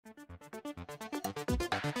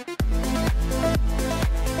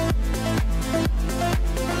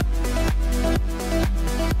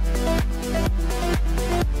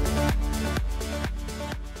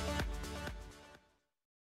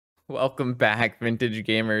Welcome back, vintage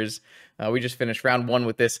gamers. We just finished round one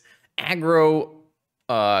with this aggro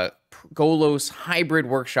Golos hybrid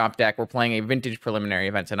workshop deck. We're playing a vintage preliminary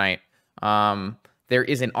event tonight. There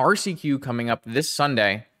is an RCQ coming up this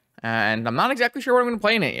Sunday, and I'm not exactly sure what I'm going to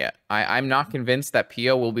play in it yet. I'm not convinced that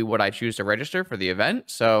PO will be what I choose to register for the event,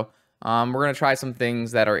 so we're going to try some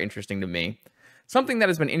things that are interesting to me. Something that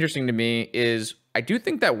has been interesting to me is I do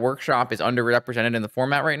think that Workshop is underrepresented in the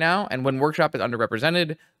format right now, and when Workshop is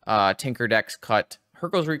underrepresented, Tinker decks cut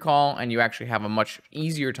Hercules Recall, and you actually have a much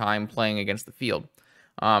easier time playing against the field.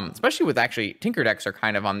 Especially with actually Tinker decks are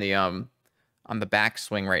kind of on the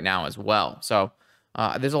backswing right now as well. So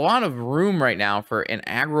there's a lot of room right now for an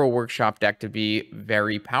aggro Workshop deck to be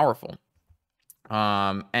very powerful.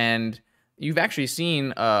 And you've actually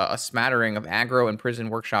seen a smattering of aggro and prison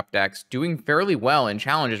Workshop decks doing fairly well in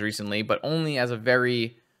challenges recently, but only as a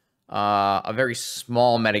very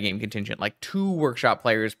small metagame contingent, like 2 Workshop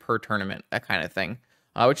players per tournament, that kind of thing,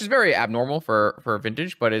 which is very abnormal for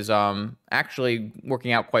vintage, but is actually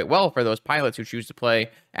working out quite well for those pilots who choose to play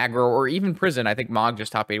aggro or even prison. I think Mog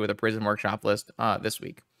just top 8 with a prison Workshop list this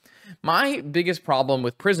week. My biggest problem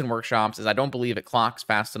with prison Workshops is I don't believe it clocks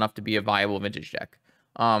fast enough to be a viable vintage deck.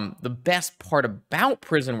 The best part about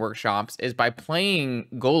prison Workshops is by playing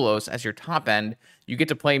Golos as your top end, you get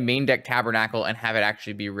to play main deck Tabernacle and have it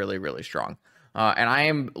actually be really, really strong. And I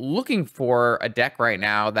am looking for a deck right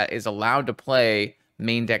now that is allowed to play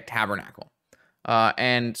main deck Tabernacle.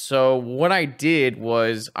 And so what I did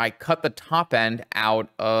was I cut the top end out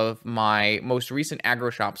of my most recent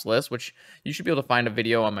aggro shops list, which you should be able to find a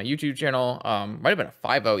video on my YouTube channel. Might have been a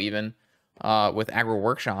 5.0 even. With aggro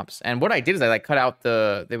workshops. And what I did is I cut out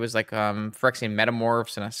there was Phyrexian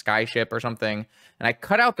Metamorphs and a Skyship or something, and I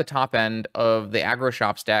cut out the top end of the aggro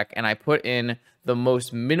shops deck and I put in the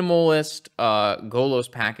most minimalist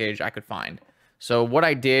Golos package I could find. So what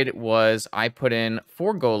I did was I put in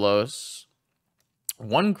 4 Golos,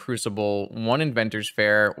 1 Crucible, 1 Inventor's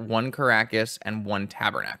Fair, 1 Caracas, and 1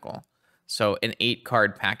 Tabernacle. So an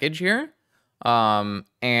 8-card package here.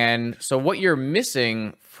 And so what you're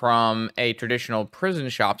missing from a traditional prison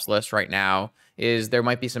shops list right now is there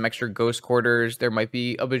might be some extra ghost quarters, there might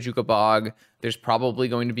be a Bajuka Bog, there's probably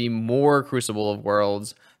going to be more Crucible of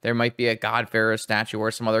Worlds, there might be a God Pharaoh statue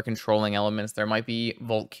or some other controlling elements, there might be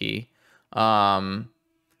Vault Key. But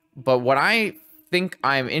what I think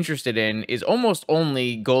I'm interested in is almost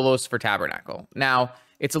only Golos for Tabernacle. Now,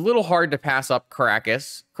 it's a little hard to pass up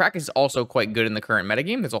Caracas. Caracas is also quite good in the current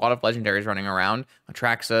metagame. There's a lot of legendaries running around.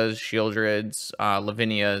 Atraxas, Shieldreds,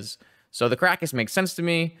 Lavinias. So the Caracas makes sense to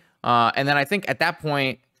me. And then I think at that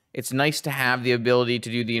point, it's nice to have the ability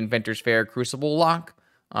to do the Inventor's Fair Crucible lock.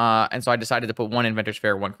 And so I decided to put 1 Inventor's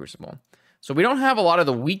Fair, 1 Crucible. So we don't have a lot of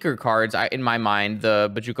the weaker cards, in my mind.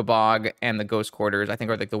 The Bajuka Bog and the Ghost Quarters, I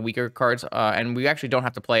think, are like the weaker cards. And we actually don't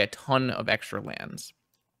have to play a ton of extra lands.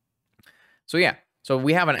 So yeah. So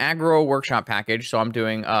we have an aggro workshop package. So I'm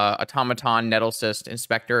doing Automaton, Nettlecyst,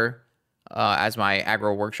 Inspector as my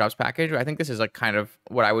aggro workshops package. I think this is like kind of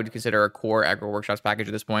what I would consider a core aggro workshops package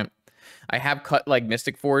at this point. I have cut like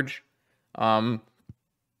Mystic Forge.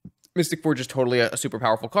 Mystic Forge is totally a super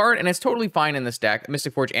powerful card, and it's totally fine in this deck.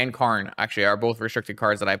 Mystic Forge and Karn actually are both restricted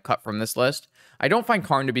cards that I've cut from this list. I don't find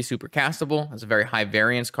Karn to be super castable. It's a very high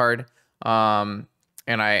variance card.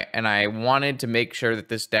 And I wanted to make sure that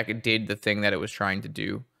this deck did the thing that it was trying to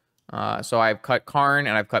do. So I've cut Karn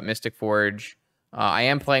and I've cut Mystic Forge. I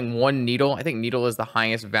am playing 1 Needle. I think Needle is the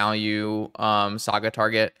highest value Saga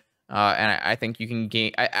target. And I think you can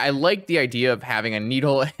gain... I like the idea of having a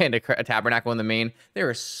Needle and a Tabernacle in the main. There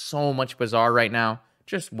is so much Bazaar right now.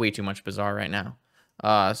 Just way too much Bazaar right now.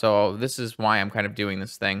 So this is why I'm kind of doing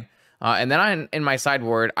this thing. And then in my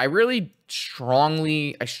sideboard, I really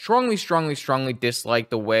strongly dislike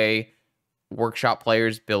the way workshop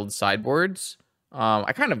players build sideboards.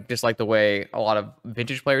 I kind of dislike the way a lot of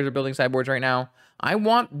vintage players are building sideboards right now. I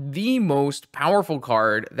want the most powerful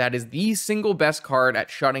card that is the single best card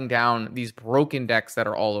at shutting down these broken decks that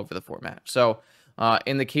are all over the format. So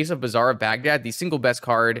in the case of Bazaar of Baghdad, the single best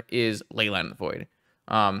card is Leyline of the Void.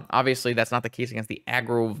 Obviously, that's not the case against the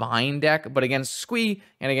aggro Vine deck, but against Squee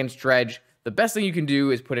and against Dredge, the best thing you can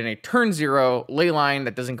do is put in a turn 0 Leyline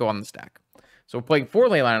that doesn't go on the stack. So we're playing 4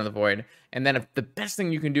 Leyline of the Void, and then if the best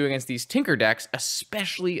thing you can do against these Tinker decks,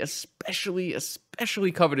 especially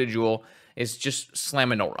coveted Jewel, is just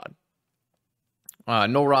slam a No Rod.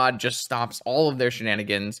 No Rod just stops all of their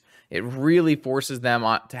shenanigans. It really forces them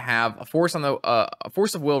to have a force on a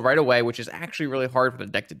force of will right away, which is actually really hard for the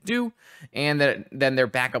deck to do. And then their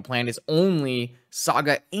backup plan is only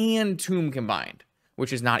Saga and Tomb combined,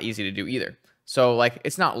 which is not easy to do either. So like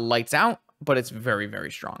it's not lights out, but it's very, very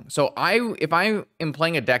strong. So if I am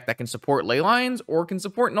playing a deck that can support ley lines or can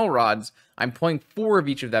support null rods, I'm playing 4 of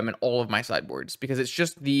each of them in all of my sideboards because it's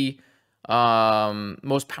just the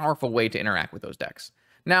most powerful way to interact with those decks.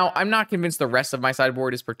 Now, I'm not convinced the rest of my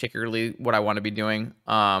sideboard is particularly what I want to be doing.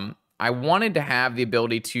 I wanted to have the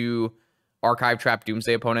ability to archive trap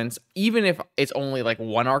Doomsday opponents, even if it's only like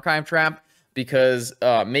 1 archive trap, because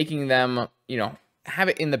making them, have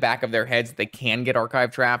it in the back of their heads that they can get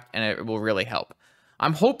archive trapped, and it will really help.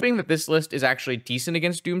 I'm hoping that this list is actually decent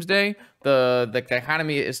against Doomsday. The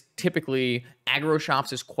dichotomy is typically aggro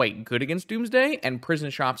shops is quite good against Doomsday, and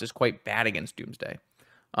prison shops is quite bad against Doomsday.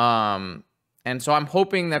 And so I'm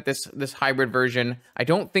hoping that this hybrid version, I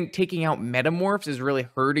don't think taking out Metamorphs is really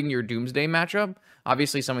hurting your Doomsday matchup.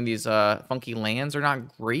 Obviously, some of these funky lands are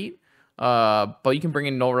not great, but you can bring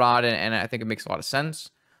in Null Rod, and I think it makes a lot of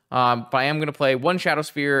sense. But I am going to play 1 Shadow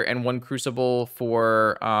Sphere and 1 Crucible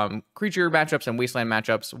for creature matchups and Wasteland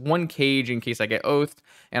matchups, 1 Cage in case I get Oathed,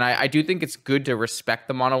 and I do think it's good to respect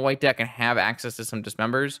the mono-white deck and have access to some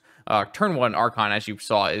Dismembers. Turn 1 Archon, as you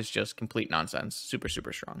saw, is just complete nonsense. Super,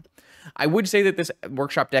 super strong. I would say that this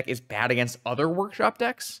Workshop deck is bad against other Workshop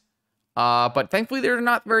decks, but thankfully there are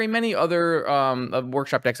not very many other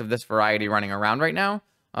Workshop decks of this variety running around right now,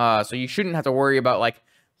 so you shouldn't have to worry about, like,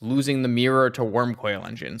 losing the mirror to Wormcoil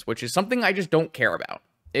engines, which is something I just don't care about.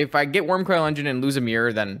 If I get Wormcoil engine and lose a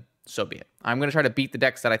mirror, then so be it. I'm going to try to beat the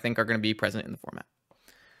decks that I think are going to be present in the format.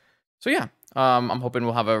 So yeah, I'm hoping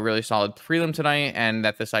we'll have a really solid prelim tonight and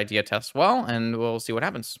that this idea tests well, and we'll see what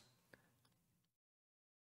happens.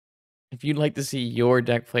 If you'd like to see your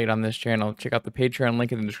deck played on this channel, check out the Patreon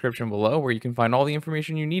link in the description below, where you can find all the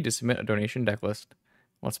information you need to submit a donation deck list.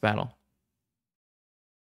 Let's battle.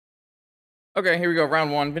 Okay, here we go.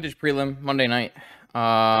 Round 1, Vintage Prelim, Monday night.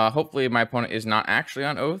 Hopefully my opponent is not actually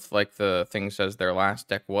on Oath, like the thing says their last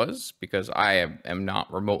deck was, because I am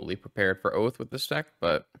not remotely prepared for Oath with this deck,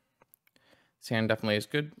 but this hand definitely is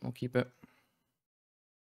good. We'll keep it.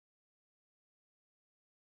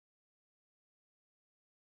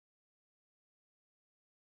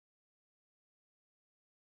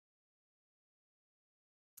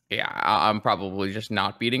 Yeah, I'm probably just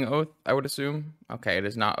not beating Oath, I would assume. Okay, it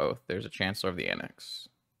is not Oath. There's a Chancellor of the Annex.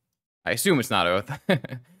 I assume it's not Oath.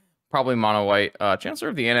 Probably mono white. Chancellor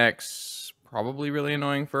of the Annex, probably really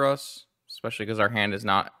annoying for us, especially because our hand is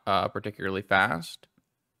not particularly fast.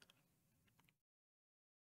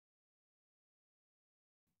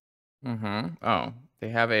 Oh, they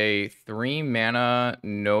have a 3 mana,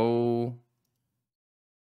 no...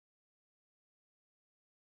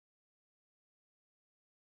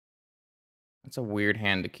 That's a weird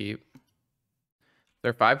hand to keep.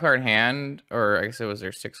 Their 5-card hand, or I guess it was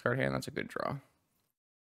their 6-card hand, that's a good draw.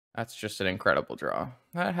 That's just an incredible draw.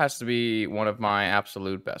 That has to be one of my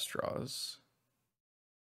absolute best draws.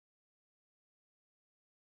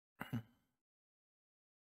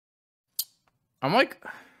 I'm like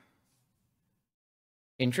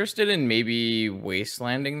interested in maybe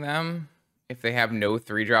wastelanding them. If they have no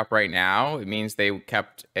 3-drop right now, it means they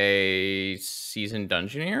kept a Seasoned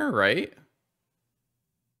Dungeoneer, right?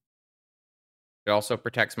 It also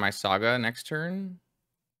protects my Saga next turn.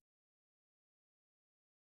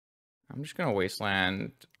 I'm just going to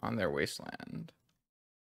Wasteland on their Wasteland.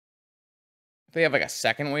 If they have like a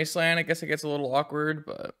second Wasteland, I guess it gets a little awkward,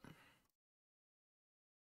 but...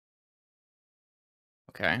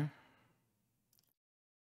 Okay.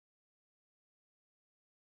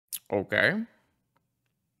 Okay.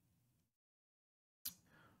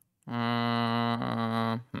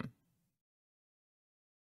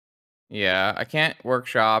 Yeah, I can't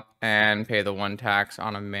workshop and pay the 1 tax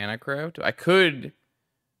on a mana crypt. I could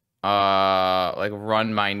like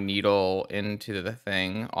run my needle into the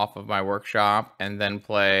thing off of my workshop and then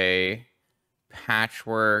play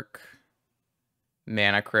Patchwork,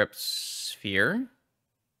 Mana Crypt, Sphere.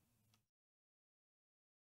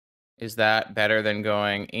 Is that better than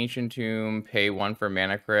going Ancient Tomb, pay 1 for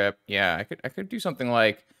Mana Crypt? Yeah, I could do something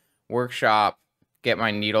like workshop, get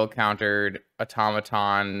my needle countered,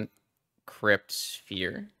 automaton, Crypt,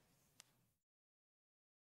 Sphere.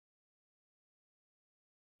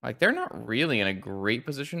 Like, they're not really in a great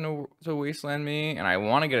position to wasteland me, and I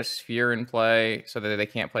want to get a Sphere in play so that they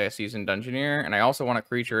can't play a Seasoned Dungeoneer, and I also want a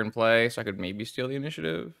creature in play so I could maybe steal the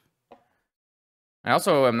initiative. I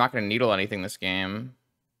also am not going to needle anything this game.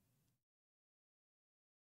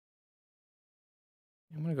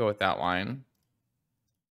 I'm gonna go with that line.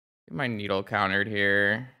 Get my needle countered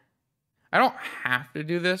here. I don't have to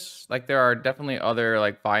do this. Like, there are definitely other,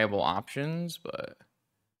 like, viable options, but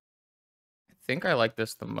I think I like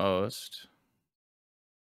this the most.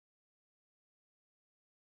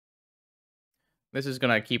 This is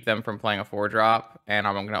going to keep them from playing a 4-drop, and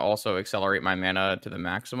I'm going to also accelerate my mana to the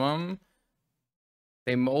maximum.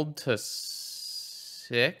 They mulled to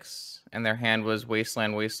 6, and their hand was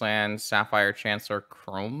Wasteland, Wasteland, Sapphire, Chancellor,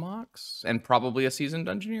 Chrome Mox, and probably a Seasoned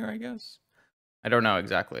Dungeoneer, I guess. I don't know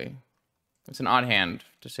exactly. It's an odd hand,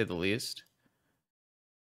 to say the least.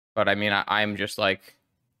 But, I mean, I'm just, like,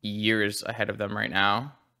 years ahead of them right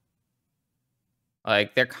now.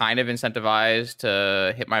 Like, they're kind of incentivized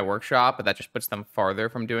to hit my workshop, but that just puts them farther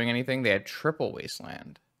from doing anything. They had triple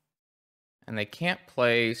Wasteland. And they can't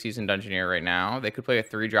play Seasoned Dungeoneer right now. They could play a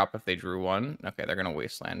 3-drop if they drew one. Okay, they're going to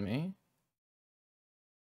Wasteland me.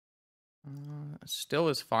 Still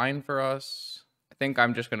is fine for us. I think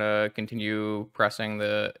I'm just going to continue pressing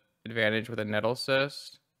the advantage with a Nettle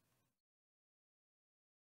Cyst.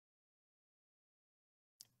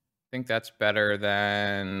 I think that's better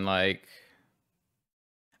than, like...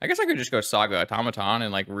 I guess I could just go Saga Automaton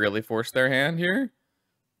and, like, really force their hand here.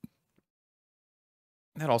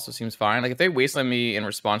 That also seems fine. Like, if they Wasteland me in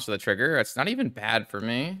response to the trigger, it's not even bad for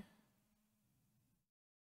me.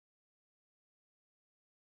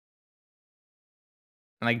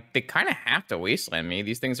 And, like, they kind of have to Wasteland me.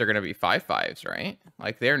 These things are going to be 5/5s, right?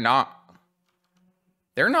 Like, they're not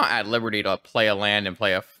at liberty to play a land and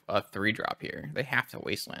play a 3-drop here. They have to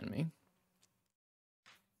Wasteland me.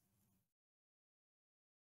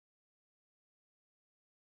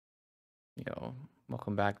 Yo,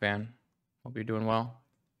 welcome back, man. Hope you're doing well.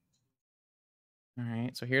 All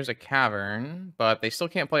right, so here's a Cavern, but they still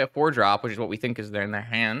can't play a 4-drop, which is what we think is there in their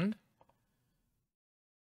hand.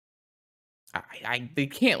 They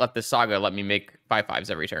can't let the Saga let me make 5/5s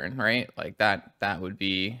every turn, right? Like, that would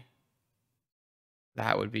be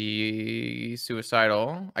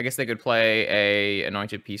suicidal. I guess they could play a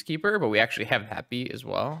Anointed Peacekeeper, but we actually have that beat as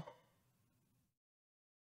well.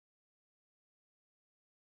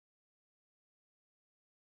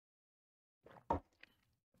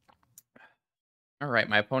 All right,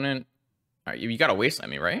 my opponent... All right, you got to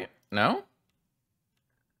Wasteland me, right? No?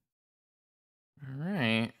 All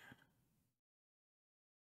right.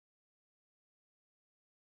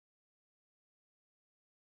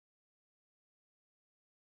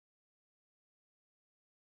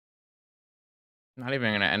 Not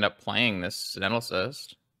even going to end up playing this Nettle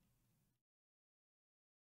Cyst.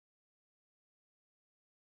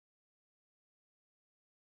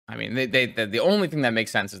 I mean, the only thing that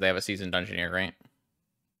makes sense is they have a Seasoned Dungeoneer, right?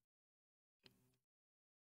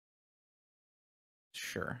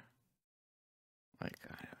 Sure. Like,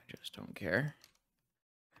 I just don't care.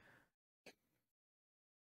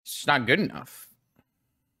 It's just not good enough.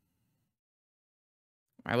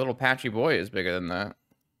 My little patchy boy is bigger than that.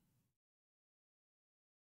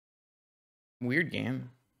 Weird game.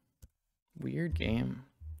 Weird game.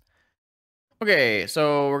 Okay,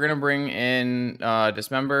 so we're gonna bring in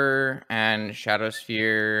Dismember and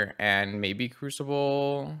Shadowsphere and maybe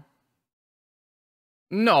Crucible.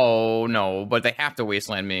 No, but they have to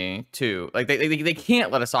Wasteland me too. Like, they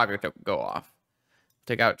can't let a Saga go off.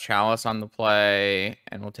 Take out Chalice on the play,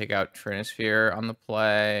 and we'll take out Trinisphere on the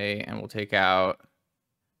play, and we'll take out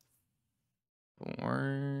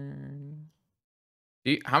Thorn.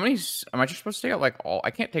 How many am I just supposed to take out? Like, all?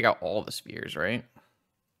 I can't take out all the spheres, right?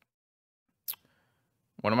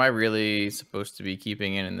 What am I really supposed to be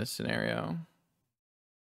keeping in this scenario?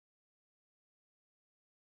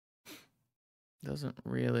 Doesn't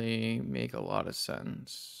really make a lot of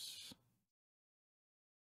sense.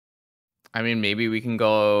 I mean, maybe we can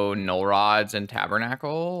go Null Rods and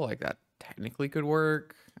Tabernacle. Like, that technically could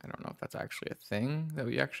work. I don't know if that's actually a thing that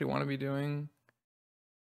we actually want to be doing.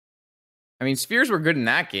 I mean, spheres were good in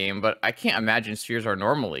that game, but I can't imagine spheres are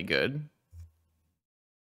normally good.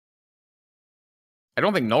 I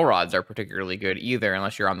don't think Null Rods are particularly good either,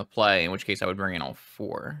 unless you're on the play, in which case I would bring in all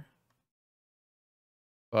 4.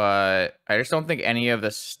 But I just don't think any of the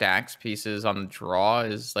stacks pieces on the draw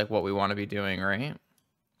is like what we want to be doing, right?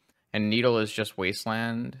 And Needle is just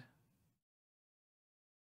Wasteland.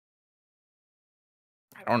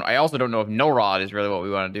 I also don't know if Null Rod is really what we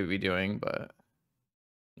want to be doing, but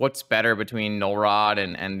what's better between Null Rod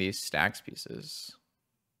and these stacks pieces?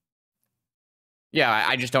 Yeah,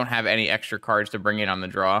 I just don't have any extra cards to bring in on the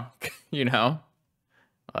draw, you know?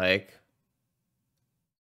 Like,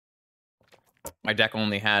 my deck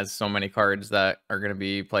only has so many cards that are going to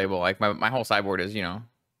be playable. Like, my whole sideboard is, you know,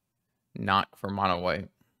 not for mono white.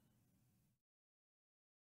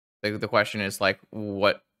 The question is like,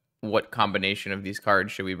 what combination of these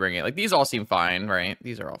cards should we bring in? Like, these all seem fine, right?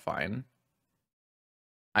 These are all fine.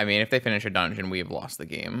 I mean, if they finish a dungeon, we have lost the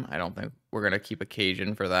game. I don't think we're going to keep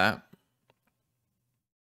occasion for that.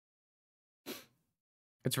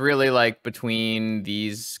 It's really like between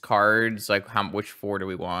these cards, like which 4 do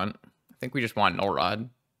we want? I think we just want Null Rod.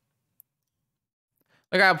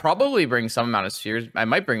 Like, I'll probably bring some amount of spheres. I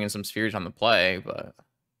might bring in some spheres on the play, but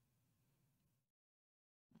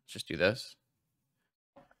let's just do this.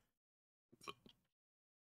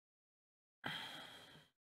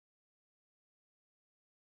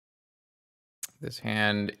 This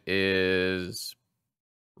hand is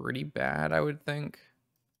pretty bad, I would think.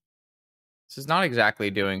 This is not exactly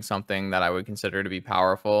doing something that I would consider to be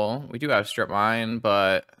powerful. We do have Strip Mine,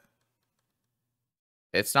 but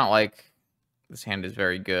it's not like this hand is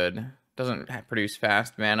very good. Doesn't produce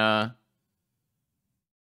fast mana.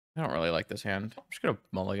 I don't really like this hand. I'm just gonna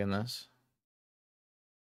mulligan this.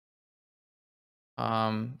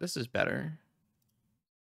 This is better.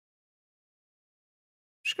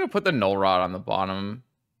 Just gonna put the Null Rod on the bottom.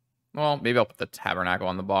 Well, maybe I'll put the Tabernacle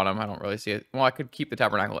on the bottom. I don't really see it. Well, I could keep the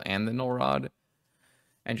Tabernacle and the Null Rod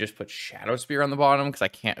and just put Shadow Spear on the bottom because I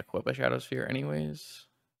can't equip a Shadow Spear anyways.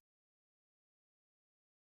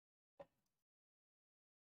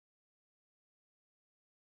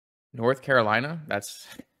 North Carolina? That's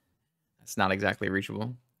not exactly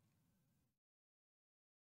reachable.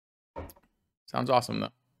 Sounds awesome, though.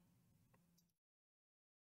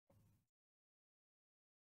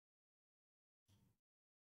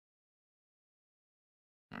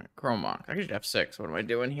 All right, Chromok. I could just F6. What am I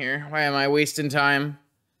doing here? Why am I wasting time?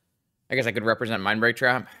 I guess I could represent Mindbreak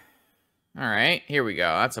Trap. All right, here we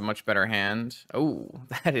go. That's a much better hand. Oh,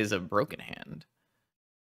 that is a broken hand.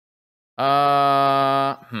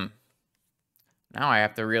 Now I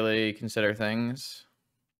have to really consider things.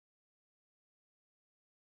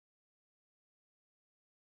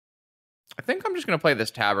 I think I'm just going to play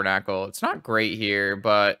this Tabernacle. It's not great here,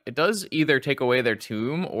 but it does either take away their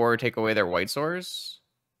Tomb or take away their White Source.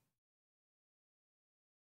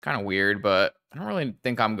 Kind of weird, but I don't really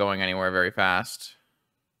think I'm going anywhere very fast.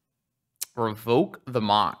 Revoke the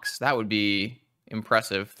Mox. That would be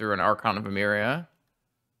impressive through an Archon of Emeria,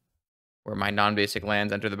 where my non-basic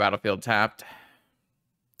lands enter the battlefield tapped.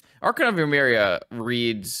 Archon of Emeria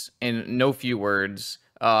reads, in no few words,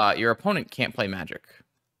 your opponent can't play Magic.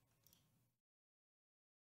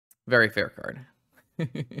 Very fair card.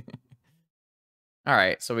 All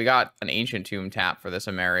right, so we got an Ancient Tomb tap for this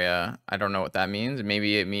Emeria. I don't know what that means.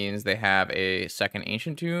 Maybe it means they have a second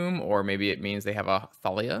Ancient Tomb, or maybe it means they have a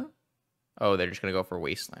Thalia. Oh, they're just going to go for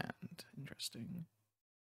Wasteland. Interesting.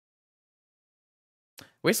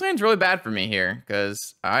 Wasteland's really bad for me here,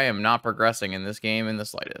 because I am not progressing in this game in the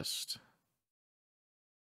slightest.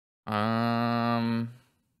 Boy.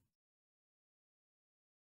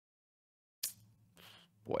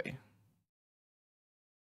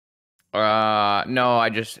 No,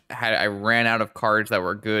 I ran out of cards that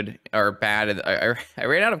were good or bad. I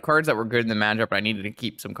ran out of cards that were good in the matchup, but I needed to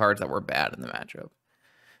keep some cards that were bad in the matchup.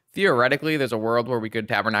 Theoretically, there's a world where we could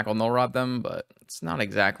Tabernacle Null Rod them, but it's not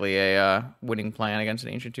exactly a winning plan against an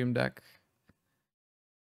Ancient Tomb deck.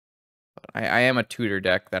 But I am a tutor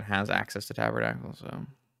deck that has access to Tabernacle, so...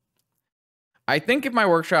 I think if my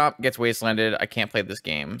Workshop gets Wastelanded, I can't play this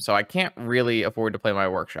game, so I can't really afford to play my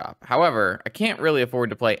Workshop. However, I can't really afford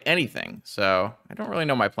to play anything, so I don't really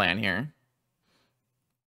know my plan here.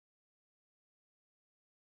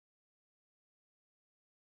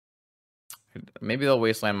 Maybe they'll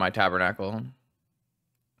Wasteland my Tabernacle.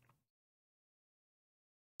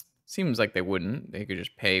 Seems like they wouldn't. They could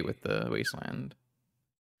just pay with the Wasteland.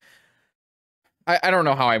 I don't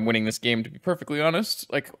know how I'm winning this game, to be perfectly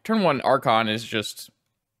honest. Like, turn 1 Archon is just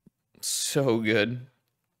so good.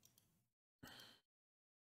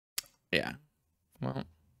 Yeah. Well,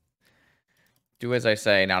 do as I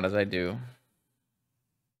say, not as I do.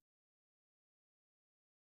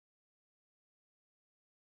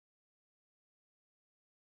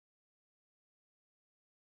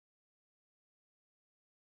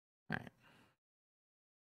 All right.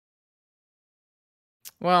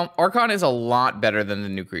 Well, Archon is a lot better than the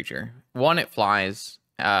new creature. 1, it flies.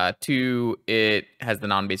 2, it has the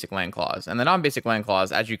non-basic land clause. And the non-basic land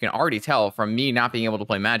clause, as you can already tell from me not being able to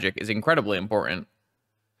play Magic, is incredibly important.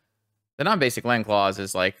 The non-basic land clause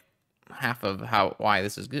is like half of why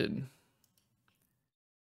this is good.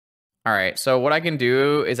 All right, so what I can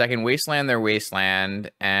do is I can Wasteland their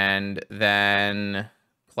Wasteland and then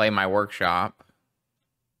play my Workshop.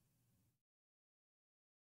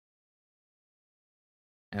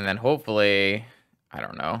 And then hopefully, I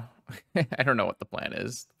don't know, I don't know what the plan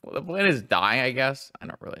is. Well, the plan is die, I guess. I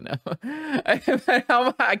don't really know.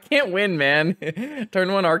 I can't win, man.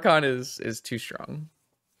 Turn 1 Archon is too strong.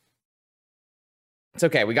 It's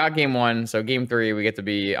okay. We got game 1, so game 3 we get to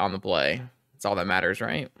be on the play. That's all that matters,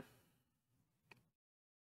 right?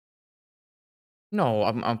 No,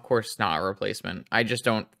 I'm of course not a replacement. I just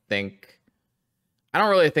don't think... I don't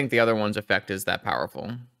really think the other one's effect is that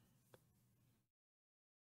powerful.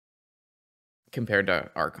 Compared to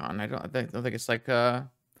Archon. I don't think it's like... I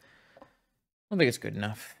don't think it's good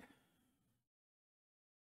enough.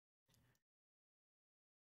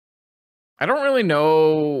 I don't really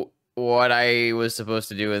know what I was supposed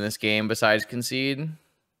to do in this game besides concede.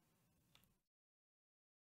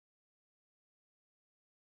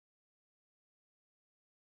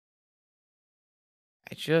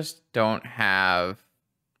 I just don't have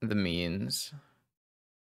the means.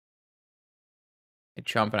 I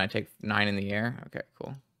jump and I take 9 in the air. Okay,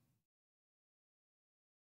 cool.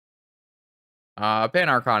 Pan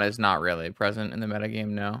Archon is not really present in the metagame,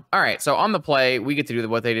 no. All right, so on the play, we get to do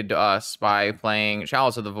what they did to us by playing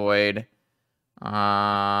Chalice of the Void.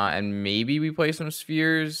 And maybe we play some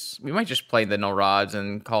Spheres. We might just play the Null Rods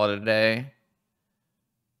and call it a day.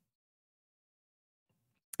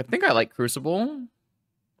 I think I like Crucible.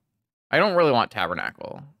 I don't really want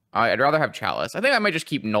Tabernacle. I'd rather have Chalice. I think I might just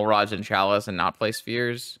keep Null Rods and Chalice and not play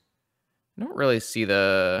Spheres. I don't really see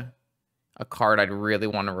a card I'd really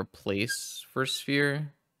want to replace for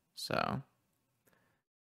Sphere. So,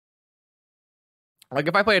 like,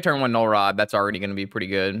 if I play a turn 1 Null Rod, that's already going to be pretty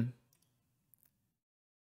good.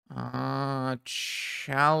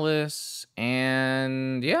 Chalice,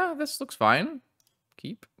 and yeah, this looks fine.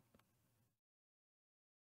 Keep.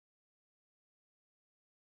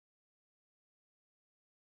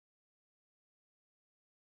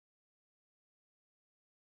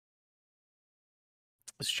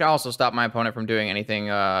 This Chalice will stop my opponent from doing anything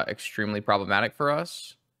extremely problematic for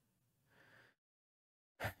us.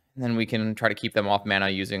 And then we can try to keep them off mana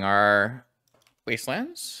using our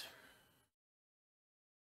Wastelands.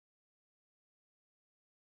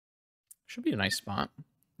 Should be a nice spot.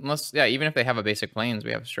 Unless, yeah, even if they have a basic plains,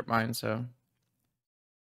 we have strip mine, so.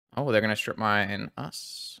 Oh, they're going to strip mine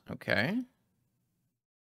us. Okay.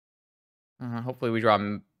 Hopefully we draw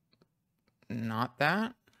not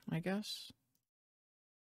that, I guess.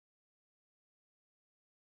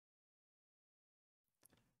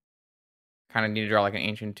 Kind of need to draw like an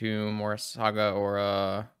Ancient Tomb or a Saga or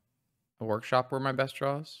a Workshop were my best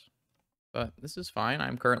draws. But this is fine.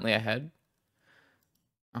 I'm currently ahead.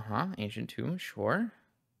 Ancient Tomb, sure.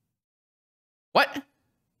 What?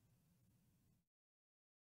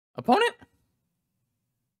 Opponent?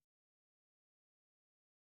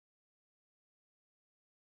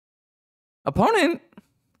 Opponent?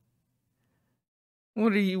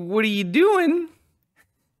 What are you doing?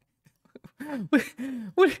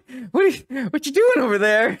 What you doing over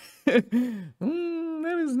there?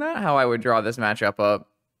 That is not how I would draw this matchup up.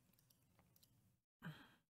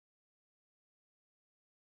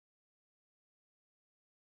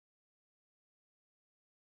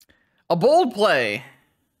 A bold play.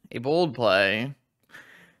 A bold play.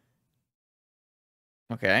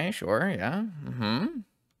 Okay, sure, yeah.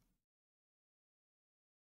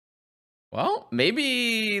 Well,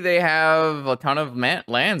 maybe they have a ton of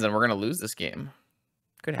lands and we're going to lose this game.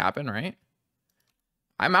 Could happen, right?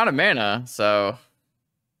 I'm out of mana, so...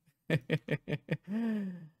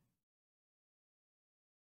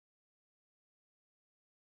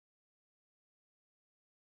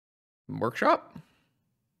 Workshop?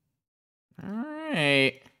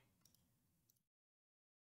 Alright.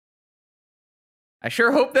 I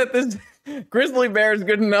sure hope that this Grizzly Bear is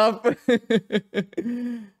good enough.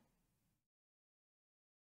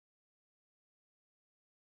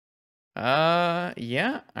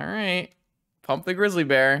 Yeah, alright. Pump the Grizzly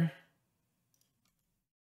Bear.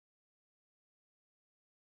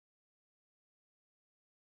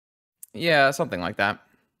 Yeah, something like that.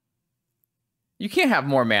 You can't have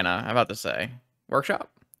more mana, I'm about to say.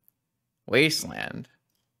 Workshop? Wasteland.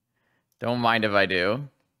 Don't mind if I do.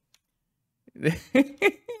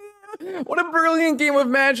 What a brilliant game of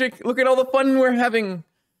Magic. Look at all the fun we're having.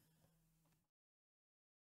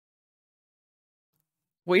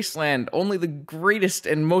 Wasteland, only the greatest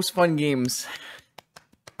and most fun games.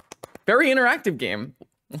 Very interactive game.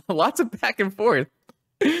 Lots of back and forth.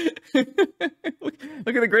 Look at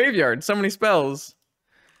the graveyard. So many spells.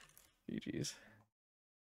 GG's.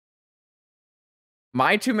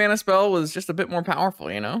 My 2-mana spell was just a bit more powerful,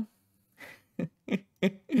 you know?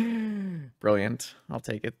 Brilliant. I'll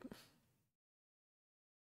take it.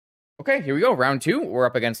 Okay, here we go. Round 2. We're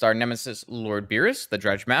up against our nemesis, Lord Beerus, the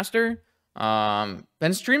Dredge Master.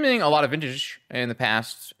 Been streaming a lot of Vintage in the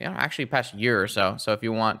past, actually past year or so. So if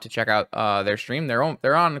you want to check out their stream, they're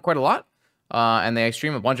on quite a lot, and they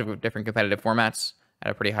stream a bunch of different competitive formats at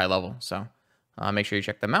a pretty high level. So make sure you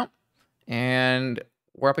check them out. And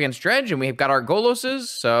we're up against Dredge, and we've got our Goloses.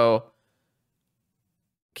 So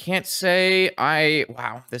can't say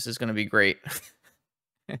wow, this is gonna be great.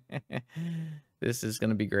 This is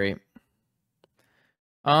gonna be great.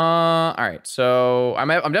 All right, so I'm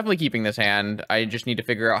definitely keeping this hand. I just need to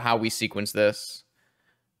figure out how we sequence this.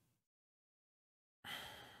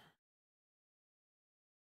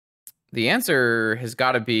 The answer has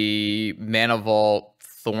got to be Mana Vault,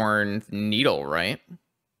 Thorn, Needle, right?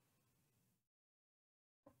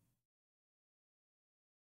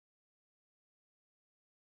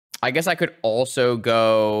 I guess I could also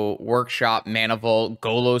go Workshop, Mana Vault,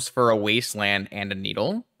 Golos for a Wasteland, and a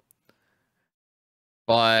Needle.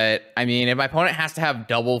 But, I mean, if my opponent has to have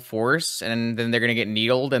double force, and then they're going to get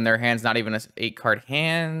needled, and their hand's not even an 8-card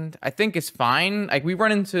hand, I think it's fine. Like, we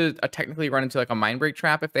technically run into, like, a Mind Break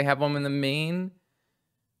trap if they have them in the main.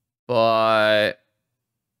 But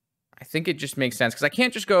I think it just makes sense, because I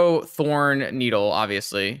can't just go Thorn, Needle,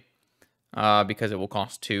 obviously, because it will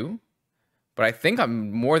cost 2. But I think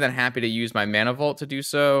I'm more than happy to use my Mana Vault to do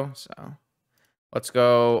so. So, let's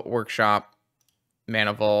go Workshop,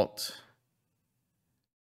 Mana Vault.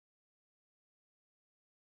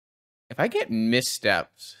 If I get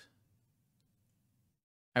misstepped,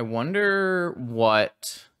 I wonder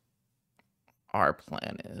what our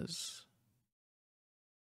plan is.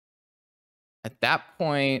 At that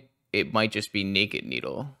point, it might just be Naked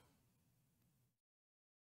Needle.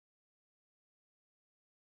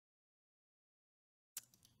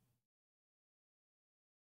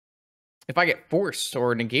 If I get forced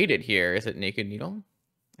or negated here, is it Naked Needle?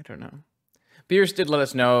 I don't know. Beers did let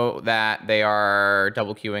us know that they are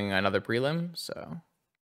double queuing another prelim, so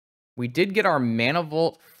we did get our Mana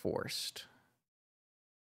Vault forced.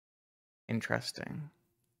 Interesting.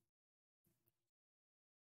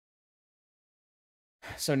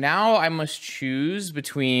 So now I must choose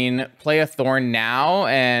between play a Thorn now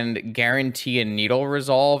and guarantee a Needle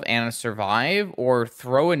resolve and a survive, or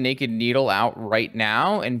throw a Naked Needle out right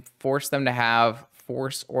now and force them to have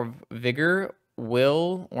Force or Vigor,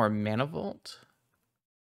 Will, or Mana Vault.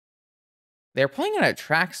 They're playing an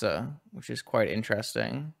Atraxa, which is quite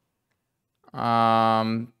interesting.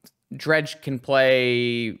 Dredge can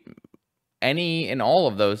play any and all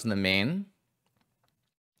of those in the main.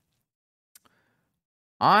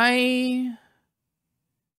 I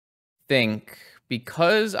think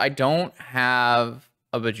because I don't have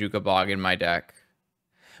a Bojuka Bog in my deck,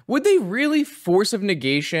 would they really Force of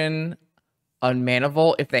Negation on Mana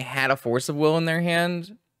Vault if they had a Force of Will in their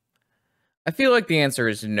hand? I feel like the answer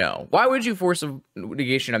is no. Why would you Force of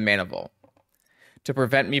Negation on Mana Vault? To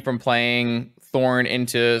prevent me from playing Thorn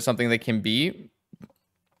into something that can be?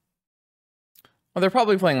 Well, they're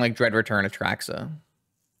probably playing like Dread Return Atraxa,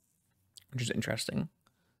 which is interesting.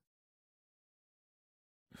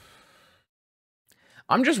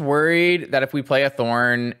 I'm just worried that if we play a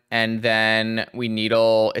Thorn and then we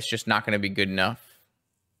Needle, it's just not going to be good enough.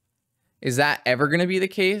 Is that ever going to be the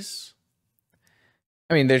case?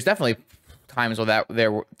 I mean, there's definitely times where that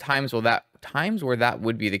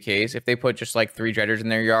would be the case if they put just like 3 Dredgers in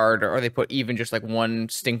their yard, or they put even just like 1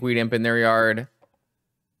 Stinkweed Imp in their yard.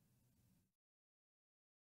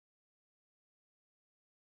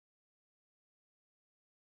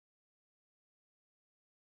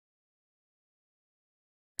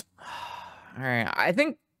 All right, I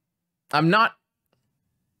think I'm not.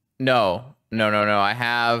 No. I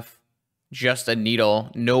have just a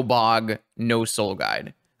Needle, no Bog, no Soul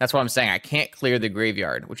Guide. That's what I'm saying. I can't clear the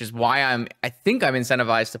graveyard, which is why I think I'm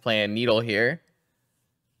incentivized to play a Needle here,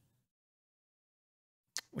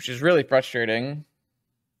 which is really frustrating.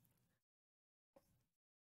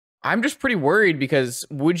 I'm just pretty worried because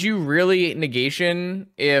would you really negation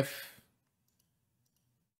if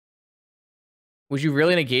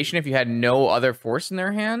you had no other force in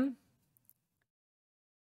their hand?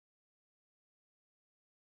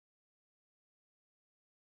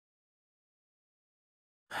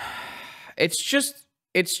 It's just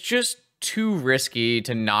too risky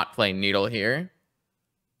to not play Needle here.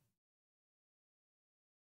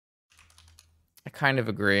 I kind of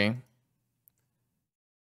agree.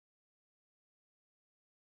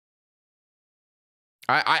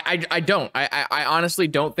 I honestly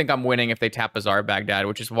don't think I'm winning if they tap Bazaar Baghdad,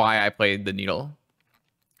 which is why I played the Needle.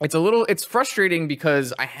 It's frustrating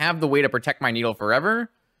because I have the way to protect my Needle forever,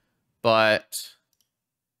 but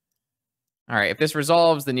All right, if this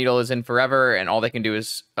resolves, the needle is in forever, and all they can do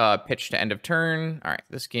is pitch to end of turn. All right,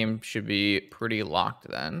 this game should be pretty locked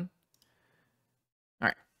then. All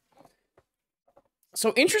right.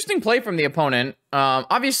 So interesting play from the opponent.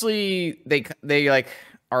 Obviously, they like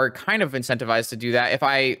are kind of incentivized to do that. If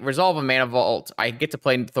I resolve a Mana Vault, I get to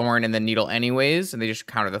play Thorn and then Needle anyways, and they just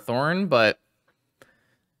counter the Thorn. But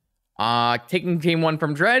taking game 1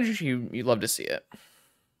 from Dredge, you love to see it.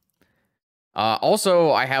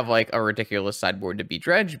 Also, I have like a ridiculous sideboard to beat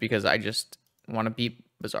Dredge because I just want to beat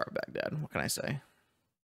Bazaar Baghdad. What can I say?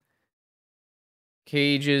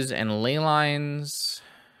 Cages and ley lines.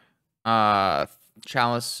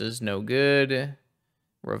 Chalice is no good.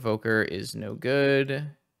 Revoker is no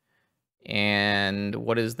good. And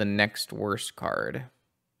what is the next worst card?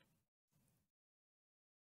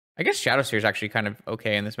 I guess Shadowsphere is actually kind of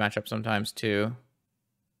okay in this matchup sometimes too.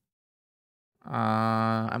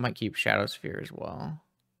 I might keep Shadowsphere as well.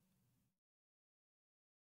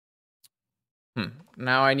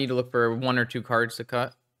 Now I need to look for 1 or 2 cards to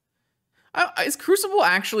cut. Is Crucible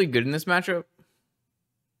actually good in this matchup?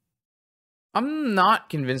 I'm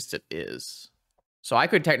not convinced it is. So I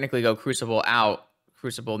could technically go Crucible out,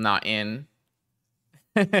 Crucible not in.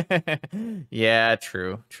 Yeah,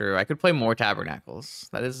 true. I could play more Tabernacles.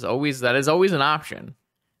 That is always an option.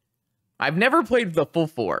 I've never played the full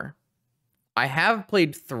 4. I have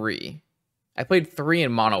played 3. I played 3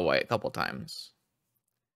 in mono white a couple times.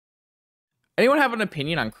 Anyone have an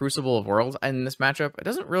opinion on Crucible of Worlds in this matchup? I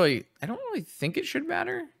don't really think it should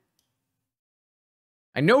matter.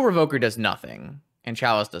 I know Revoker does nothing, and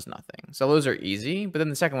Chalice does nothing. So those are easy, but then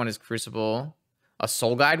the second one is Crucible. A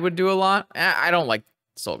Soul Guide would do a lot. I don't like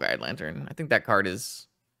Soul Guide Lantern. I think that card is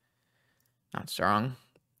not strong.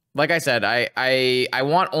 Like I said, I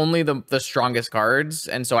want only the strongest cards,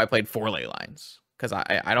 and so I played 4 ley lines. Because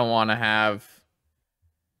I don't want to have...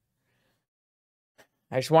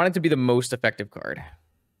 I just want it to be the most effective card.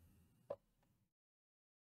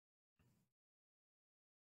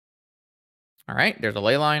 All right, there's a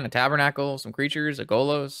ley line, a Tabernacle, some creatures, a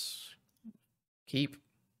Golos. Keep.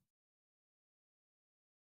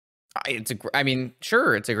 I mean,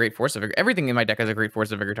 sure, it's a great Force of Vigor. Everything in my deck has a great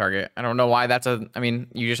Force of Vigor target. I don't know why that's a... I mean,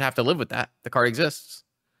 you just have to live with that. The card exists.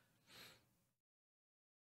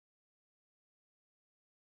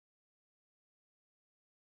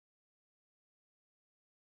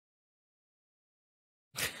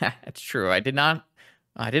 That's true. I did not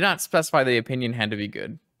specify the opinion had to be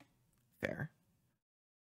good. Fair.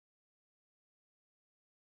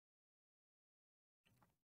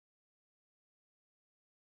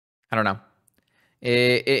 I don't know.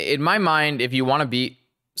 In my mind, if you want to beat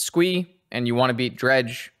Squee and you want to beat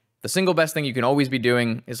Dredge, the single best thing you can always be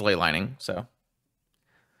doing is ley lining. So.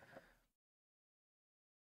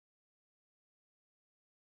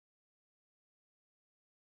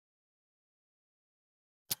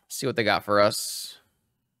 See what they got for us.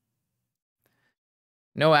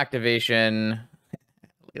 No activation.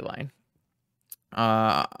 Ley line.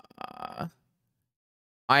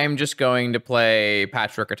 I am just going to play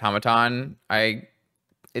Patchwork Automaton.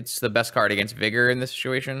 It's the best card against Vigor in this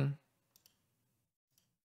situation.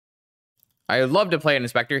 I would love to play an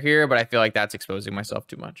Inspector here, but I feel like that's exposing myself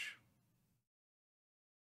too much.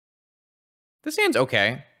 This hand's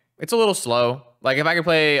okay. It's a little slow. Like, if I could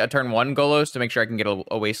play a turn 1 Golos to make sure I can get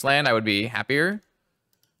a Wasteland, I would be happier.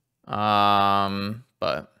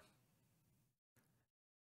 But...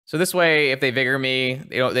 So this way, if they Vigor me,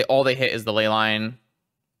 all they hit is the ley line.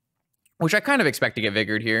 Which I kind of expect to get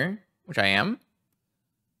Vigored here, which I am.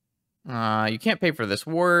 You can't pay for this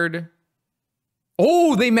ward.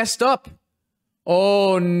 Oh, they messed up.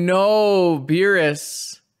 Oh, no,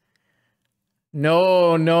 Beerus.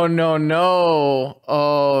 No.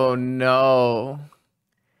 Oh, no.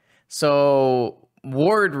 So,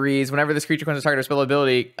 ward reads, whenever this creature comes to target a spell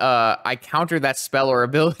ability, I counter that spell or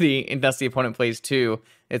ability unless the opponent plays 2.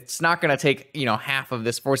 It's not going to take, half of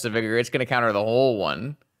this Force of Vigor. It's going to counter the whole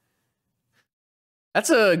one. That's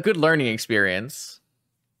a good learning experience.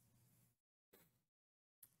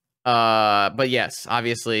 But yes,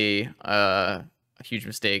 obviously, a huge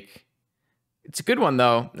mistake. It's a good one,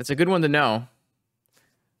 though. It's a good one to know.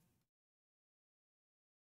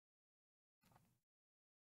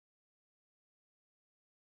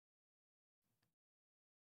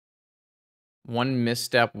 One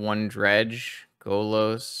misstep, one Dredge.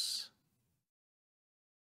 Golos.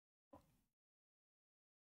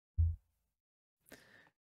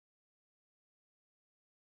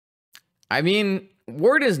 I mean,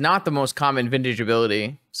 Ward is not the most common vintage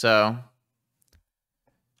ability, so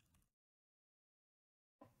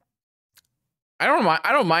I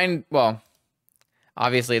don't mind. Well,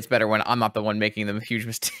 Obviously, it's better when I'm not the one making the huge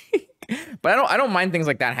mistake. But I don't mind things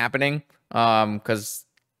like that happening, because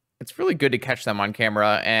it's really good to catch them on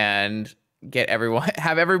camera and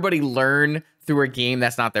have everybody learn through a game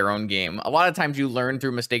that's not their own game. A lot of times you learn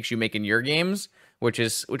through mistakes you make in your games, which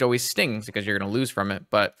always stings because you're going to lose from it.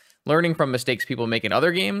 But learning from mistakes people make in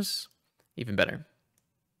other games, even better.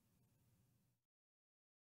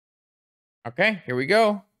 Okay, here we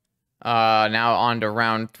go. Now on to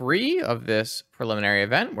round 3 of this preliminary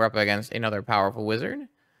event. We're up against another powerful wizard.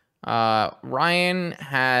 Ryan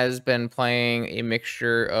has been playing a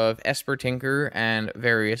mixture of Esper Tinker and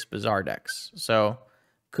various bizarre decks. So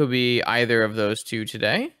could be either of those two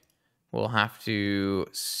today. We'll have to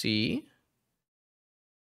see.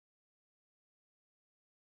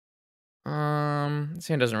 This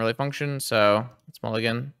hand doesn't really function, so let's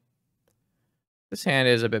mulligan. This hand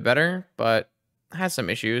is a bit better, but has some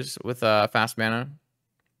issues with fast mana.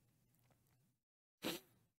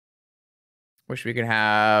 Wish we could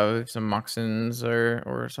have some Moxins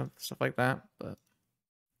or stuff like that, but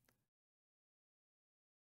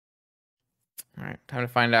all right, time to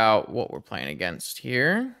find out what we're playing against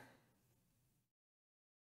here.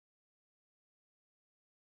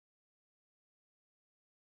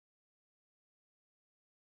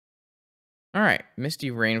 All right,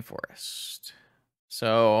 Misty Rainforest.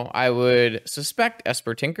 So I would suspect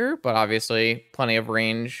Esper Tinker, but obviously plenty of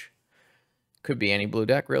range. Could be any blue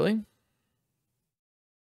deck, really.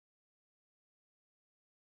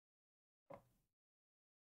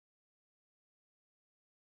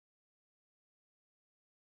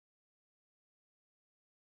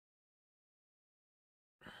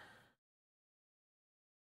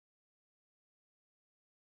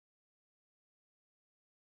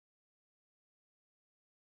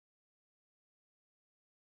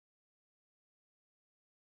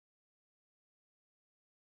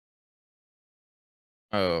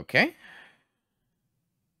 Okay.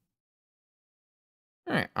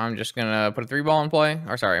 All right, I'm just gonna put a 3-ball in play.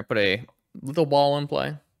 Or sorry, put a little ball in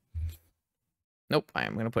play. Nope, I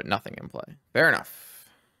am gonna put nothing in play. Fair enough.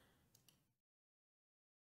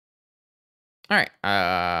 All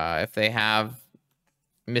right, if they have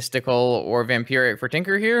mystical or vampiric for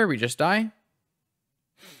Tinker here, we just die.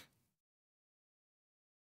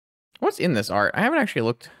 What's in this art? I haven't actually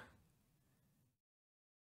looked.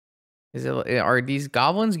 Are these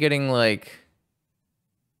goblins getting like,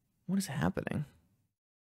 what is happening?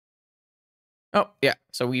 Oh, yeah.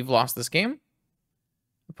 So we've lost this game.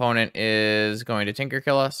 Opponent is going to Tinker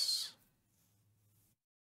kill us.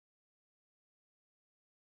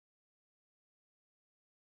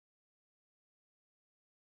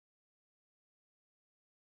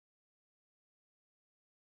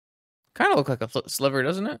 Kind of look like a sliver,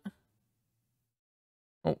 doesn't it?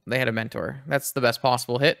 Oh, they had a mentor. That's the best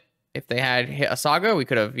possible hit. If they had hit a saga, we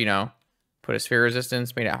could have, put a sphere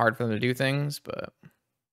resistance, made it hard for them to do things, but...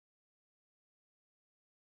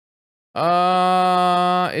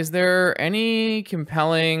 Is there any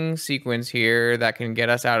compelling sequence here that can get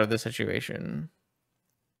us out of this situation?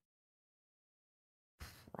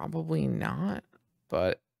 Probably not,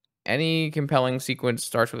 but any compelling sequence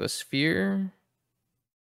starts with a sphere.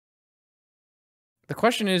 The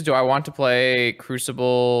question is, do I want to play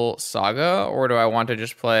Crucible Saga, or do I want to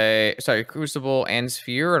just play, sorry, Crucible and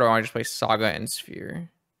Sphere, or do I want to just play Saga and Sphere?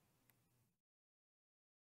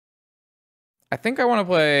 I think I want to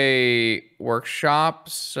play Workshop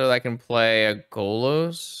so that I can play a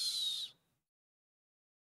Golos.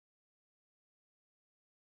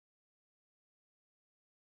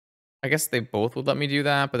 I guess they both would let me do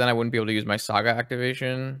that, but then I wouldn't be able to use my Saga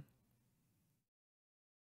activation.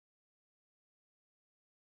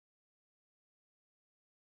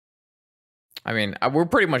 I mean, we're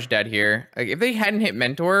pretty much dead here. Like, if they hadn't hit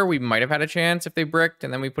Mentor, we might have had a chance if they bricked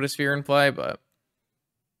and then we put a Sphere in play, but...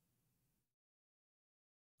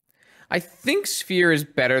 I think Sphere is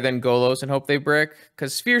better than Golos and hope they brick,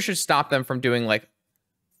 because Sphere should stop them from doing, like,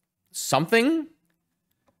 something.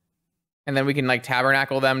 And then we can, like,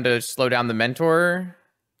 Tabernacle them to slow down the Mentor.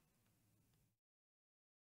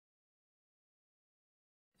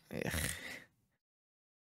 Ugh.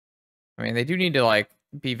 I mean, they do need to, like,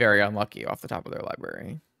 be very unlucky off the top of their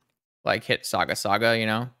library. Like, hit Saga,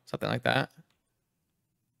 something like that.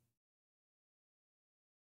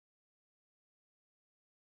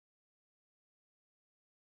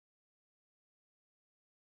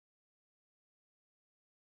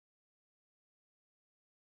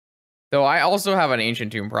 Though I also have an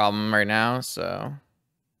Ancient Tomb problem right now, so...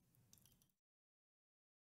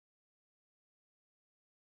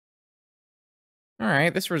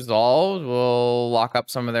 Alright, this resolved. We'll lock up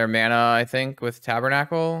some of their mana, I think, with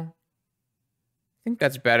Tabernacle. think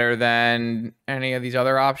that's better than any of these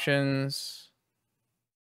other options.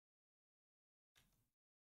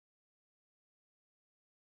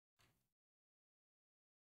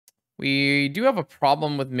 We do have a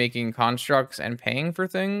problem with making constructs and paying for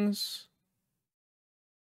things.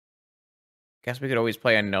 Guess we could always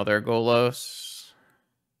play another Golos.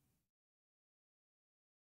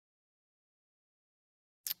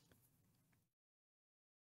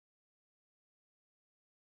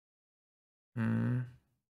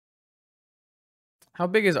 How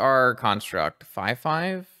big is our construct?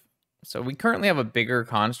 5/5? So we currently have a bigger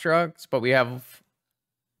construct, but we have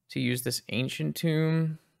to use this ancient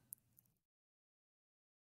tomb.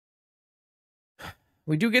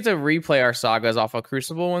 We do get to replay our sagas off of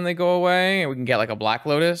Crucible when they go away, and we can get like a Black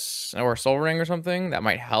Lotus or a Soul Ring or something. That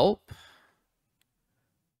might help.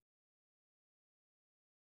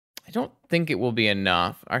 I don't think it will be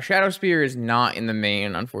enough. Our Shadow Spear is not in the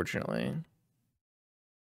main, unfortunately.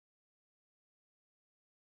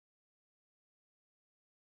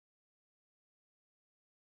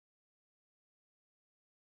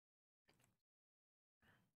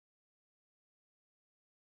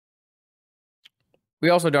 We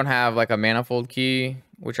also don't have like a Manifold Key,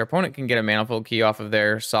 which our opponent can get a Manifold Key off of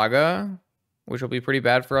their Saga, which will be pretty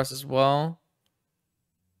bad for us as well.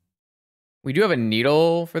 We do have a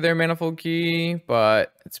Needle for their Manifold Key,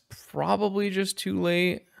 but it's probably just too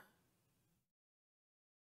late.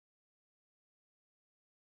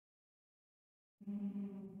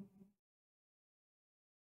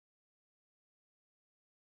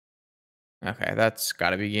 Okay, that's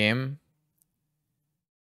gotta be game.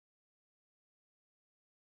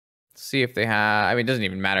 Let's see if they have... I mean, it doesn't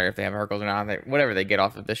even matter if they have Hercules or not. Whatever they get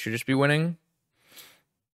off of this should just be winning.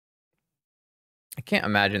 I can't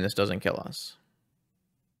imagine this doesn't kill us.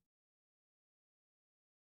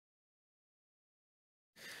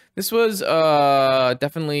 This was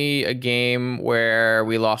definitely a game where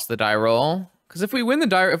we lost the die roll. Because if we win the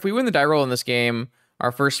die roll in this game,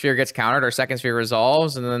 our first sphere gets countered, our second sphere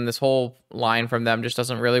resolves, and then this whole line from them just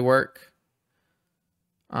doesn't really work.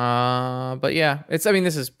 But yeah, I mean,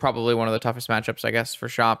 this is probably one of the toughest matchups, I guess, for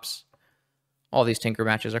shops. All these Tinker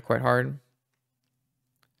matches are quite hard.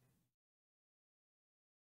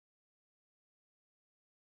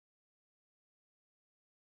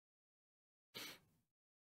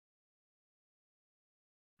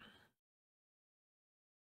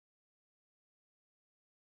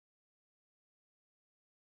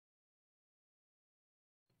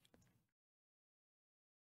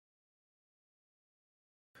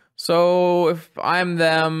 So if I'm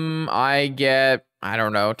them, I get, I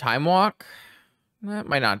don't know, Time Walk. That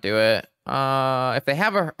might not do it. If they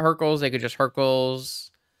have a Hercules, they could just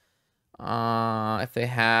Hercules. If they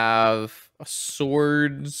have a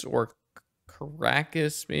Swords or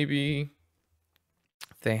Caracas, maybe.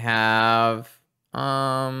 If they have,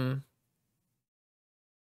 Time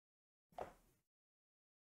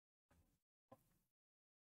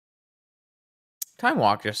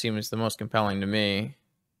Walk just seems the most compelling to me.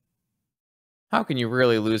 How can you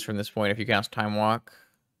really lose from this point if you cast Time Walk?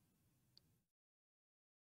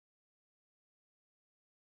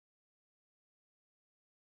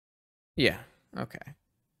 Yeah, okay.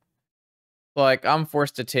 Like, I'm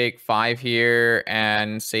forced to take 5 here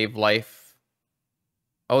and save life.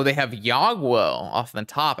 Oh, they have Yogwill off the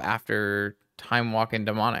top after Time Walk and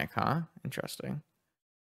Demonic, huh? Interesting.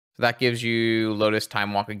 So that gives you Lotus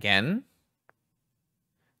Time Walk again.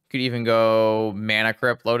 Could even go Mana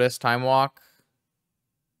Crypt, Lotus Time Walk.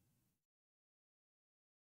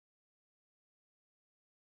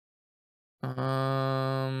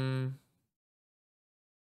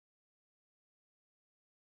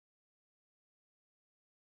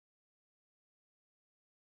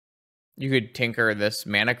 You could tinker this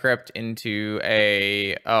Mana Crypt into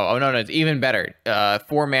a... Oh, no, it's even better.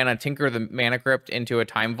 4 mana, tinker the Mana Crypt into a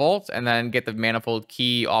Time Vault, and then get the Manifold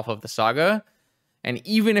Key off of the Saga. And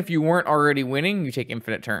even if you weren't already winning, you take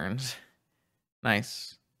infinite turns.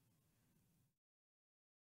 Nice.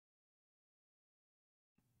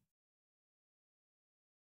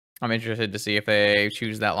 I'm interested to see if they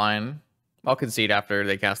choose that line. I'll concede after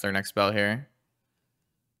they cast their next spell here.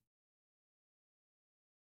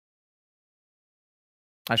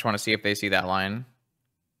 I just want to see if they see that line.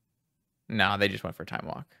 No, they just went for Time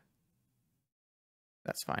Walk.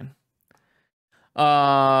 That's fine.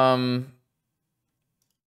 I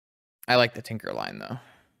like the Tinker line, though.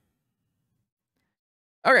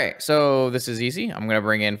 Okay, so this is easy. I'm going to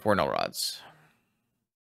bring in 4 Null Rods.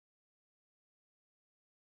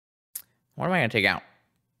 What am I going to take out?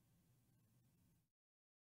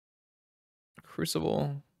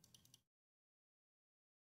 Crucible.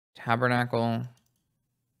 Tabernacle.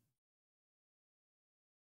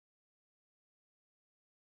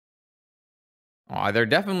 Oh, they're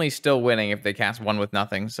definitely still winning if they cast one with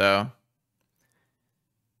nothing, so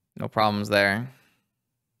no problems there.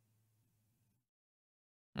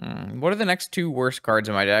 What are the next two worst cards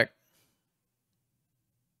in my deck?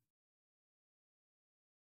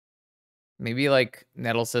 Maybe like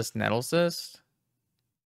Nettlecyst, Nettlecyst?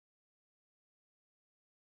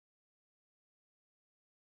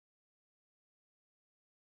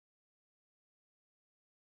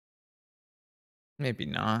 Maybe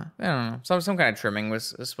not. I don't know. Some kind of trimming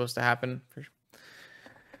was supposed to happen.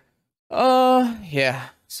 Yeah.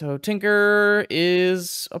 So Tinker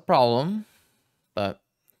is a problem, but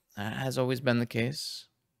that has always been the case.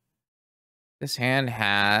 This hand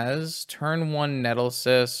has turn 1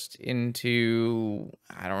 Nettlecyst into,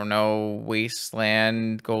 I don't know,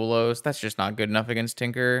 Wasteland Golos. That's just not good enough against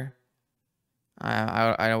Tinker.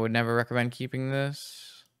 I would never recommend keeping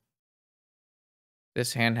this.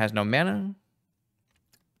 This hand has no mana.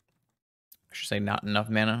 I should say not enough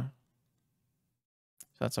mana.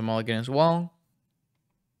 So that's a mulligan as well.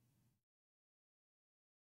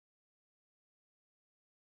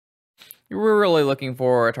 We're really looking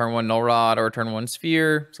for a turn 1 Null Rod or a turn 1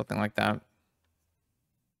 Sphere, something like that.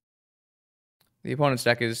 The opponent's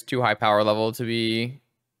deck is too high power level to be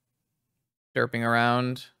derping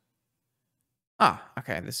around. Ah,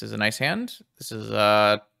 okay, this is a nice hand. This is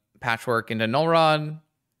Patchwork into Null Rod.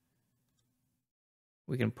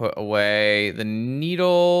 We can put away the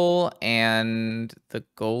Needle and the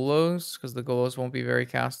Golos, because the Golos won't be very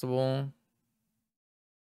castable.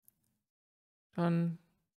 Done.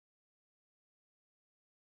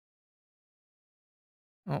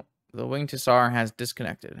 Oh, the Winged Tisar has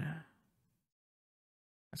disconnected.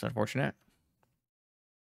 That's unfortunate.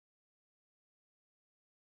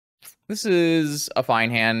 This is a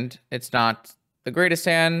fine hand. It's not the greatest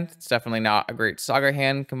hand. It's definitely not a great Saga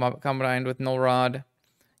hand combined with Null Rod.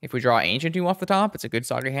 If we draw Ancient Tomb off the top, it's a good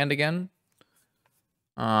Saga hand again.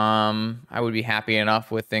 I would be happy enough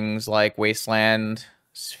with things like Wasteland,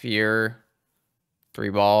 Sphere,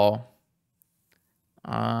 3-ball,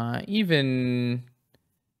 even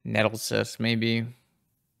Nettlecyst, maybe.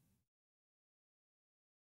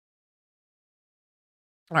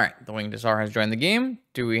 All right, the Winged Tisar has joined the game.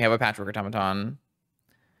 Do we have a Patchwork Automaton?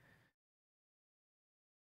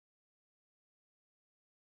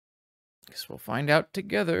 Guess we'll find out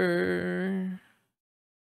together.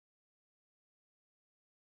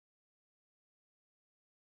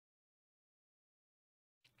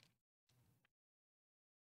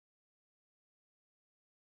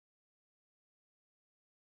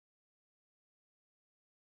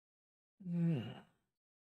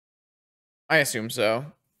 I assume so.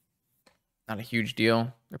 Not a huge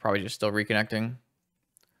deal. They're probably just still reconnecting.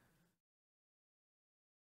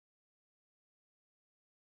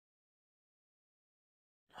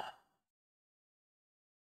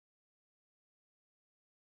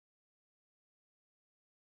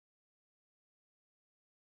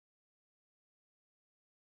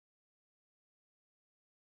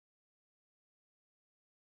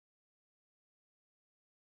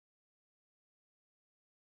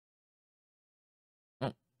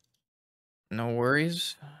 Oh, no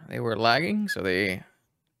worries. They were lagging, so they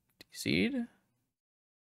DC'd.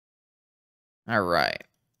 All right.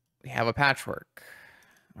 We have a Patchwork.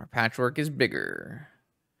 Our Patchwork is bigger.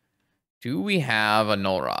 Do we have a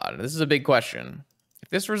Null Rod? This is a big question. If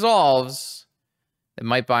this resolves, it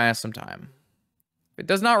might buy us some time. If it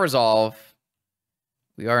does not resolve,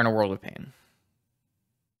 we are in a world of pain.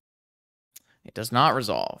 It does not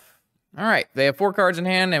resolve. All right, they have 4 cards in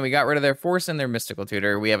hand, and we got rid of their Force and their Mystical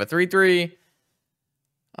Tutor. We have a 3/3.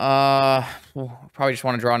 We'll probably just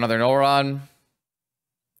want to draw another Null Rod.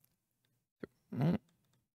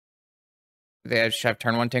 They just have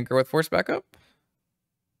turn 1 Tinker with Force backup.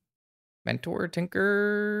 Mentor,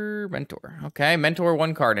 Tinker, Mentor. Okay, Mentor,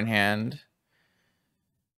 1 card in hand.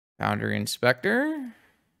 Boundary Inspector.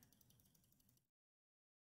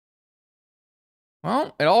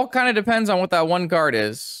 Well, it all kind of depends on what that 1 card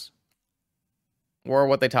is. Or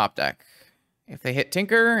what they top deck. If they hit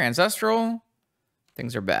Tinker, Ancestral,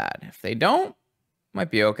 things are bad. If they don't,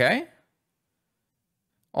 might be okay.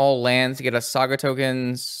 All lands get us Saga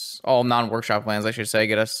tokens. All non-workshop lands, I should say,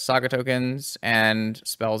 get us Saga tokens. And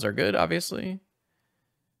spells are good, obviously.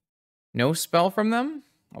 No spell from them.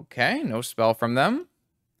 Okay, no spell from them.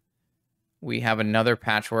 We have another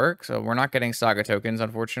Patchwork, so we're not getting Saga tokens,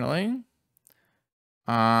 unfortunately.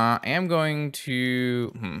 I'm going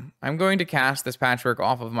to cast this Patchwork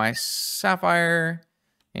off of my Sapphire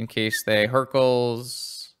in case they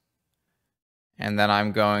Hercules. And then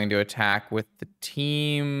I'm going to attack with the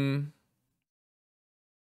team.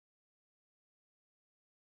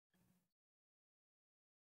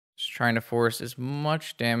 trying to force as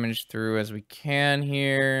much damage through as we can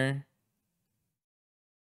here.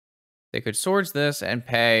 They could swords this and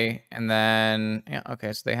pay, and then... Yeah,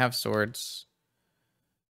 okay, so they have swords.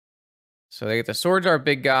 So they get the swords our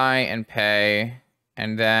big guy and pay,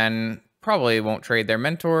 and then probably won't trade their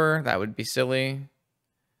mentor. That would be silly.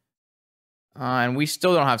 And we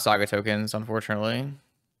still don't have saga tokens, unfortunately.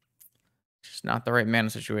 Just not the right mana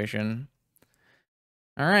situation.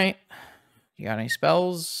 All right. You got any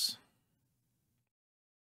spells?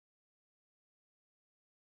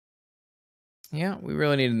 Yeah, we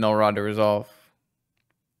really need a Null Rod to resolve.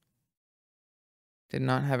 Did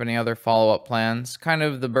not have any other follow-up plans. Kind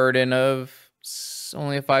of the burden of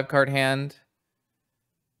only a 5-card hand.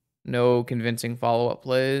 No convincing follow-up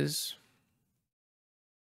plays.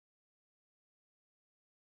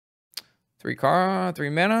 3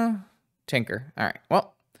 mana. Tinker. All right.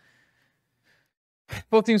 Well,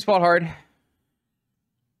 both teams fought hard.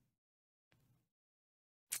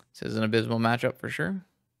 This is an abysmal matchup for sure.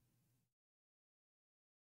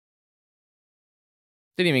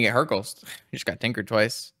 Didn't even get Hercules. Just got Tinker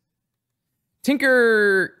twice.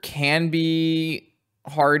 Tinker can be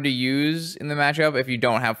hard to use in the matchup if you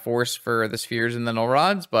don't have force for the spheres and the null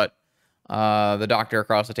rods, but the doctor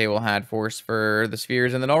across the table had force for the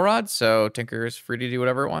spheres and the null rods, so Tinker is free to do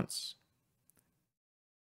whatever it wants.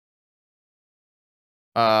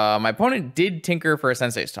 My opponent did Tinker for a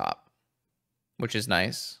Sensei's top, which is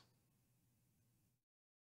nice.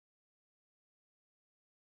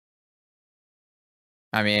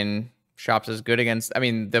 I mean, Shops is good against... I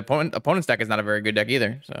mean, the opponent's deck is not a very good deck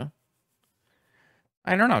either, so...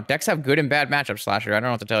 I don't know. Decks have good and bad matchups, Slasher. I don't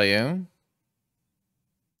know what to tell you.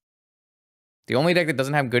 The only deck that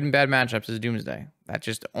doesn't have good and bad matchups is Doomsday. That's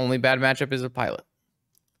just the only bad matchup is a Pilot.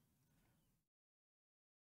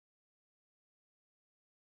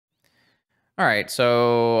 All right,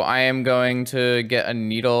 so I am going to get a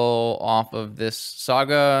needle off of this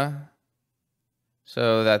Saga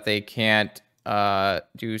so that they can't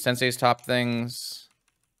do Sensei's top things.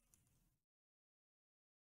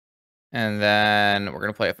 And then we're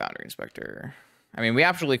going to play a Foundry Inspector. I mean, we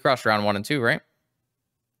absolutely crushed round 1 and 2, right?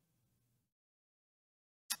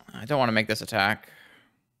 I don't want to make this attack.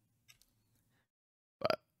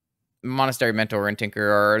 But Monastery Mentor and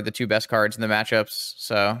Tinker are the 2 best cards in the matchups,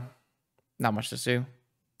 so not much to sue.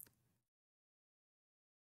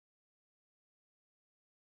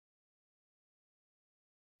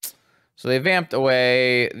 So they vamped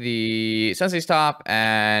away the Sensei's top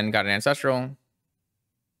and got an Ancestral.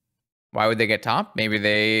 Why would they get top? Maybe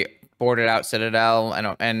they boarded out Citadel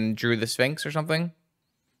and drew the Sphinx or something.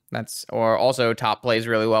 Or also top plays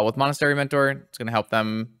really well with Monastery Mentor. It's going to help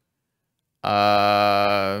them,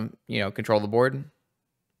 control the board.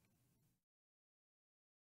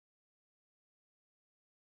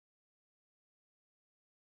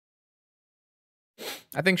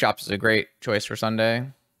 I think Shops is a great choice for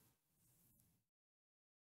Sunday.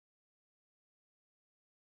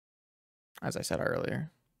 As I said earlier.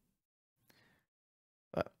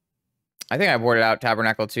 But I think I boarded out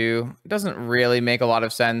Tabernacle too. It doesn't really make a lot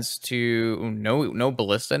of sense to... No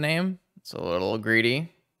Ballista name. It's a little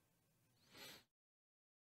greedy.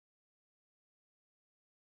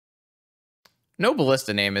 No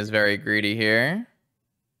Ballista name is very greedy here.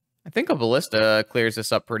 I think a Ballista clears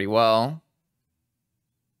this up pretty well.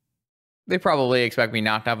 They probably expect me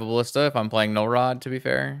not to have a Ballista if I'm playing Null Rod, to be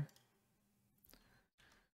fair.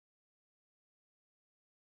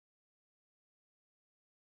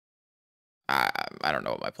 I don't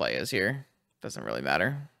know what my play is here. Doesn't really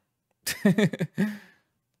matter.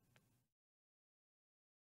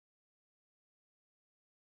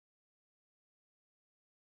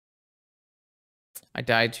 I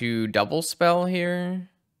died to double spell here.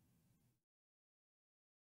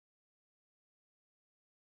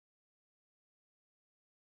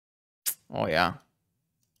 Oh, yeah.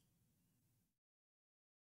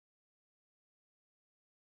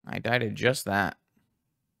 I died to just that.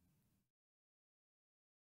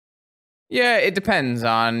 Yeah, it depends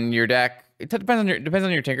on your deck. It depends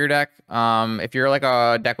on your Tinker deck. If you're like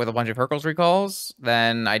a deck with a bunch of Hercules recalls,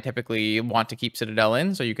 then I typically want to keep Citadel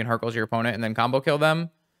in so you can Hercules your opponent and then combo kill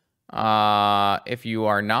them. If you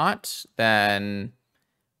are not, then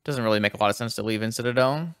it doesn't really make a lot of sense to leave in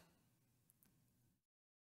Citadel.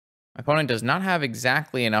 My opponent does not have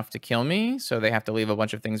exactly enough to kill me, so they have to leave a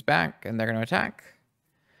bunch of things back, and they're going to attack.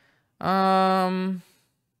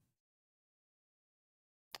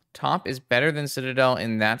 Top is better than Citadel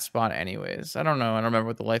in that spot anyways. I don't know. I don't remember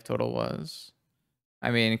what the life total was.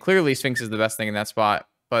 I mean, clearly Sphinx is the best thing in that spot,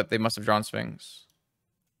 but they must have drawn Sphinx.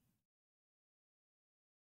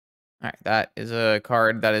 All right, that is a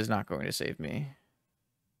card that is not going to save me.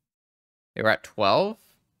 They were at 12?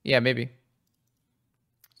 Yeah, maybe.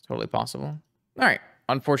 It's totally possible. All right,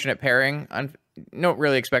 unfortunate pairing. Don't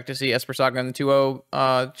really expect to see Esper Saga in the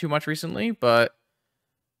 2-0 too much recently, but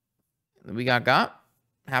we got.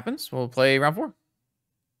 Happens. We'll play round 4.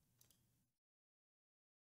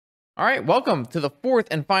 All right, welcome to the 4th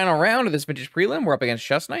and final round of this vintage prelim. We're up against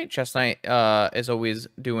Chess Knight. Chess Knight is always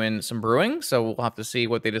doing some brewing, so we'll have to see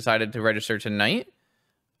what they decided to register tonight.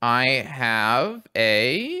 I have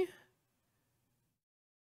a...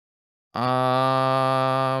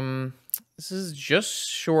 This is just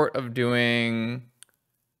short of doing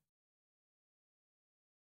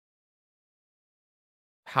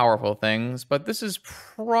powerful things, but this is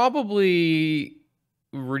probably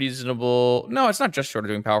reasonable. No, it's not just short of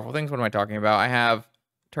doing powerful things. What am I talking about? I have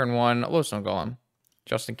turn 1 Lodestone Golem.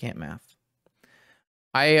 Justin can't math.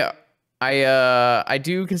 I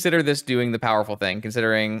do consider this doing the powerful thing,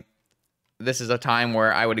 considering this is a time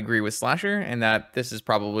where I would agree with Slasher and that this is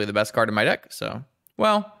probably the best card in my deck. So,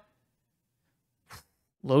 well,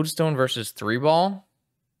 Lodestone versus 3-ball.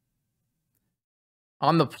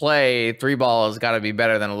 On the play, 3-ball has got to be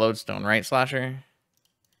better than a Lodestone, right, Slasher?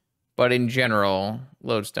 But in general,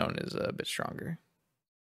 Lodestone is a bit stronger.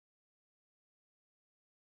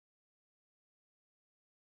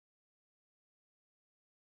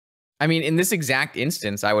 I mean, in this exact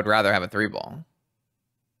instance, I would rather have a 3-ball.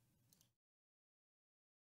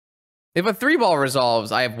 If a 3-ball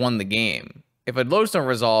resolves, I have won the game. If a Lodestone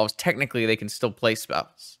resolves, technically they can still play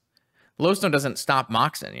spells. Lodestone doesn't stop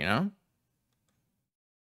Moxen, you know?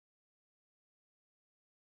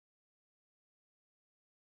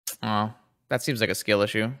 Oh, that seems like a skill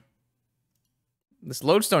issue. This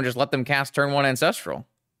Lodestone just let them cast turn 1 Ancestral.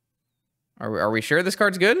 Are we sure this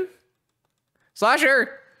card's good?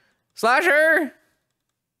 Slasher! Slasher!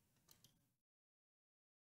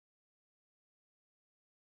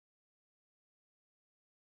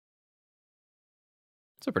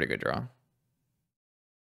 It's a pretty good draw.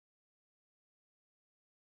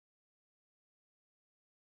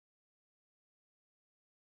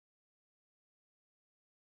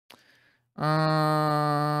 I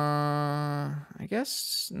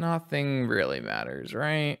guess nothing really matters,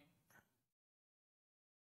 right?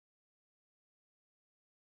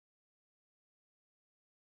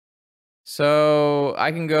 So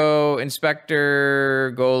I can go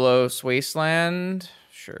Inspector, Golos, Wasteland.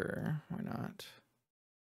 Sure, why not?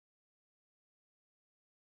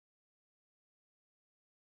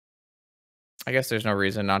 I guess there's no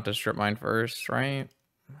reason not to strip mine first, right?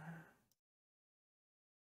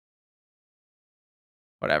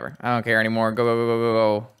 Whatever. I don't care anymore. Go, go, go, go, go,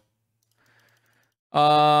 go.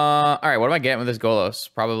 All right, what am I getting with this Golos?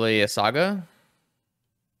 Probably a Saga?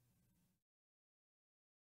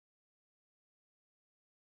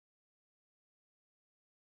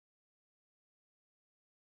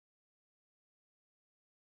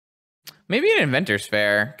 Maybe an Inventor's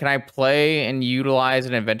Fair. Can I play and utilize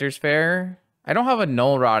an Inventor's Fair? I don't have a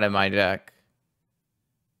Null Rod in my deck.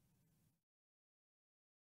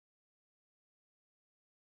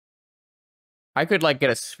 I could, like, get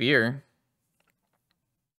a Sphere.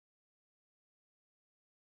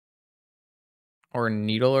 Or a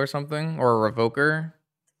Needle or something. Or a Revoker. I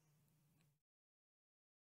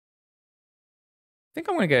think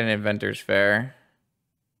I'm going to get an Inventor's Fair.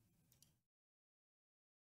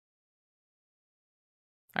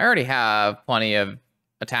 I already have plenty of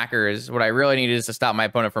attackers. What I really need is to stop my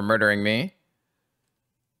opponent from murdering me.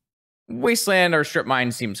 Wasteland or Strip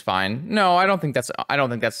Mine seems fine. No, I don't think that's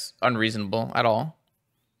unreasonable at all.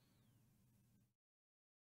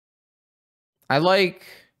 I like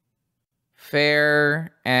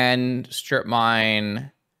Fair and Strip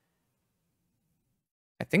Mine.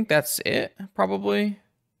 I think that's it, probably.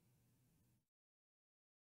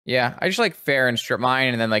 Yeah, I just like Fair and Strip Mine,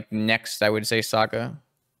 and then like next I would say Saga.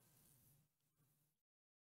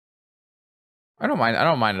 I don't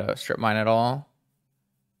mind a Strip Mine at all.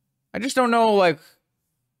 I just don't know, like,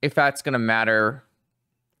 if that's gonna matter.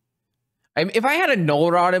 If I had a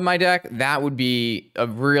Null Rod in my deck, that would be a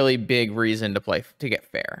really big reason to get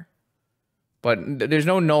Fair. But there's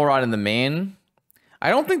no Null Rod in the main. I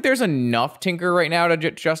don't think there's enough Tinker right now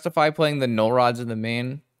to justify playing the Null Rods in the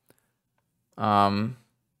main. But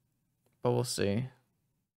we'll see.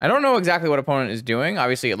 I don't know exactly what opponent is doing.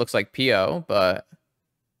 Obviously, it looks like PO, but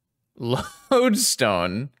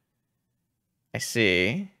Lodestone. I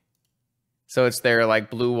see. So it's their like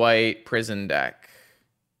blue-white prison deck.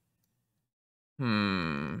 I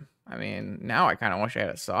mean, now I kind of wish I had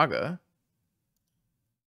a Saga.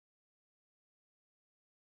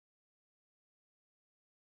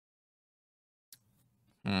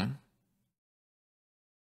 All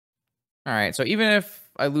right, so even if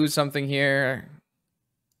I lose something here...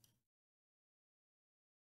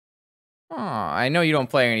 Oh, I know you don't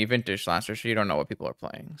play any Vintage Slasher, so you don't know what people are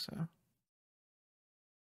playing, so...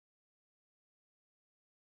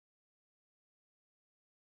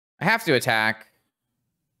 I have to attack.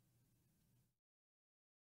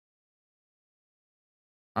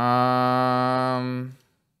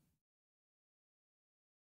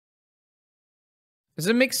 Does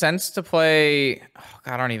it make sense to play... Oh,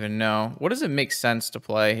 God, I don't even know. What does it make sense to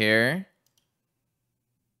play here?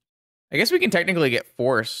 I guess we can technically get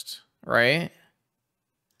forced, right?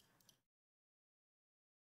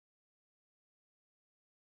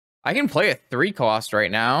 I can play a 3 cost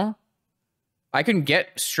right now. I can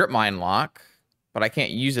get Strip Mine Lock, but I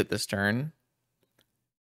can't use it this turn.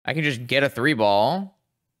 I can just get a 3-ball.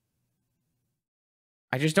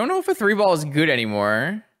 I just don't know if a 3-ball is good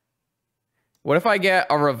anymore. What if I get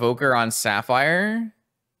a Revoker on Sapphire?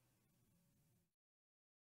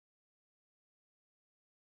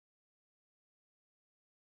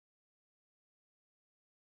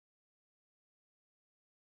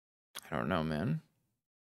 I don't know, man.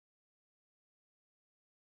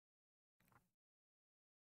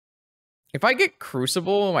 If I get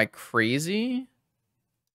Crucible, am I crazy?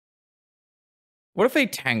 What if they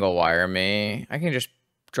Tangle Wire me? I can just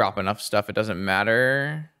drop enough stuff, it doesn't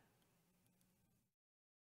matter.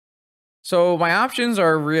 So my options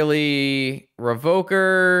are really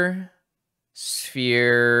Revoker,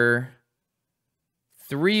 Sphere,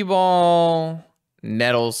 3-ball,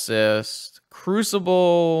 Nettle Cyst,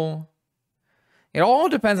 Crucible. It all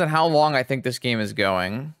depends on how long I think this game is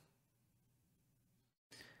going.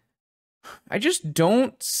 I just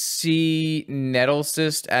don't see Nettle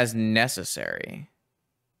Cyst as necessary.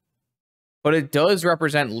 But it does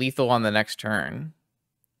represent lethal on the next turn.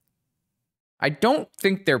 I don't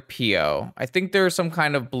think they're PO. I think they're some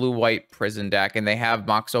kind of blue-white prison deck, and they have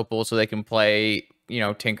Mox Opal so they can play, you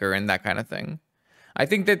know, Tinker and that kind of thing. I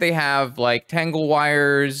think that they have, like, Tangle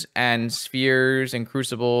Wires and Spheres and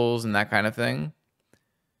Crucibles and that kind of thing.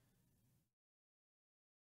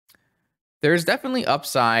 There's definitely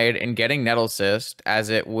upside in getting Nettle Cyst, as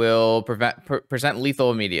it will present lethal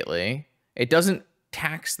immediately. It doesn't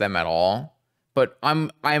tax them at all, but I'm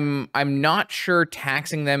not sure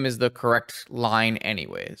taxing them is the correct line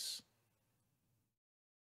anyways.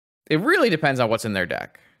 It really depends on what's in their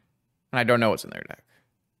deck, and I don't know what's in their deck.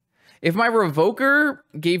 If my Revoker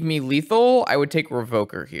gave me lethal, I would take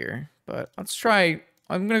Revoker here, but let's try.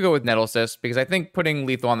 I'm gonna go with Nettle Cyst because I think putting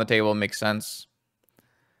lethal on the table makes sense.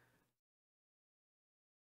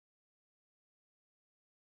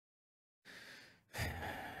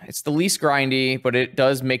 It's the least grindy, but it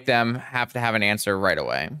does make them have to have an answer right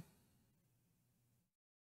away.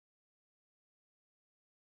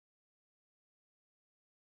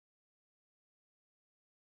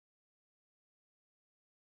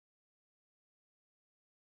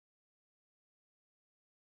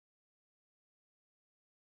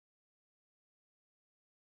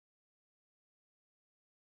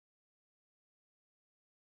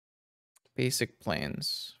 Basic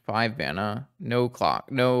planes. 5 mana. No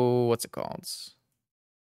clock. No, what's it called?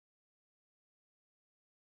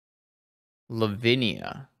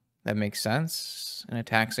 Lavinia. That makes sense in a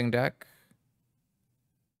taxing deck.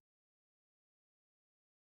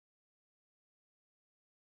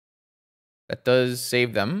 That does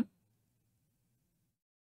save them.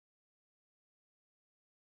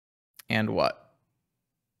 And what?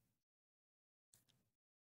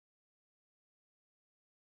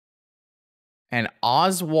 And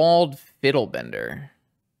Oswald Fiddlebender.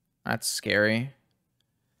 That's scary.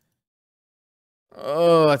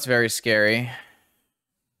 Oh, that's very scary.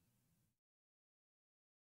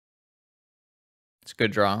 It's a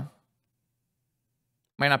good draw.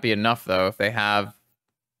 Might not be enough, though, if they have,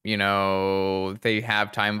 you know, if they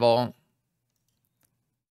have Time Vault.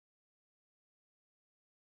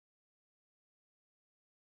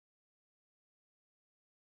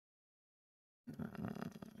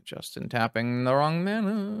 Justin tapping the wrong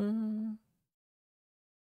mana.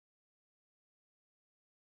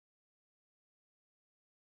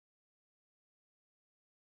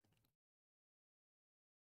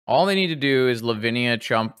 All they need to do is Lavinia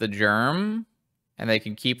chump the Germ, and they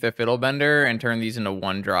can keep their Fiddlebender and turn these into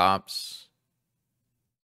 1-drops.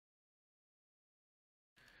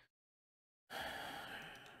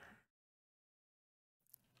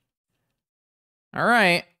 All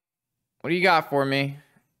right. What do you got for me?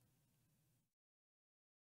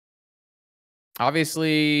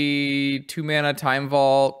 Obviously, 2 mana Time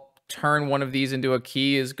Vault, turn one of these into a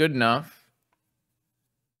key is good enough.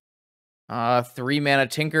 3 mana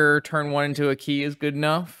Tinker, turn 1 into a key is good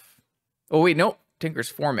enough. Oh, wait, nope. Tinker's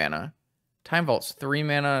 4 mana. Time Vault's 3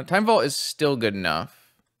 mana. Time Vault is still good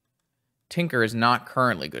enough. Tinker is not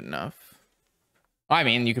currently good enough. I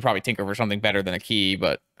mean, you could probably Tinker for something better than a key,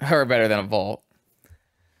 but or better than a Vault.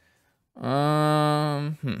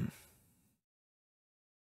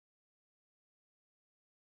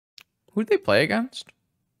 Who did they play against?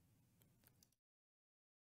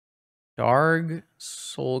 Darg,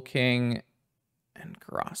 Soul King, and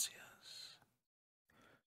Gracias.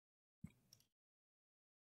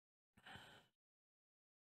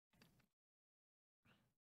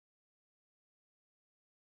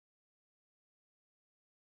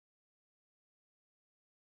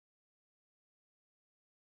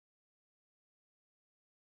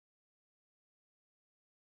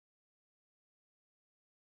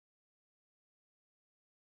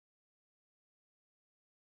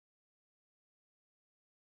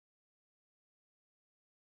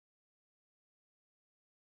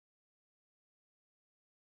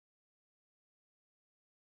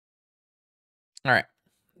 All right.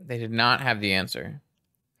 They did not have the answer.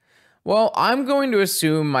 Well, I'm going to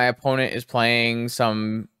assume my opponent is playing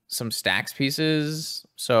some stacks pieces,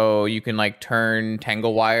 so you can like turn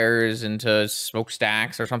tangle wires into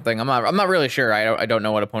smokestacks or something. I'm not really sure. I don't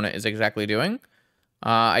know what opponent is exactly doing.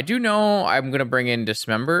 I do know I'm gonna bring in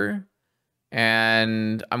Dismember,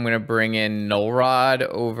 and I'm gonna bring in Null Rod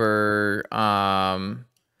over. I'm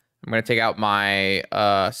gonna take out my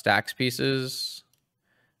stacks pieces,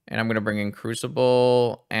 and I'm gonna bring in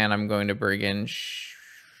Crucible, and I'm going to bring in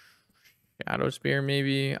Shadow Spear,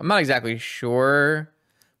 maybe. I'm not exactly sure,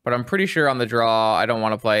 but I'm pretty sure on the draw I don't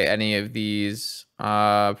want to play any of these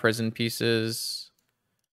prison pieces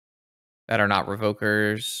that are not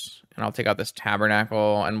Revokers. And I'll take out this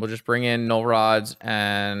Tabernacle, and we'll just bring in Null Rods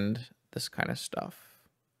and this kind of stuff.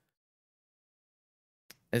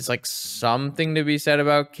 It's like something to be said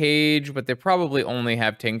about Cage, but they probably only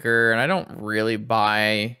have Tinker, and I don't really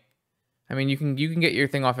buy... I mean, you can get your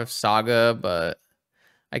thing off of Saga, but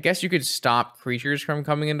I guess you could stop creatures from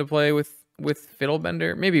coming into play with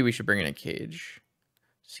Fiddlebender. Maybe we should bring in a Cage.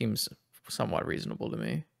 Seems somewhat reasonable to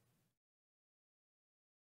me.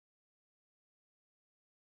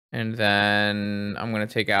 And then I'm going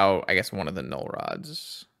to take out, I guess, one of the Null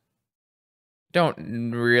Rods.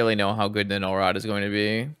 Don't really know how good the Null Rod is going to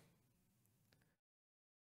be.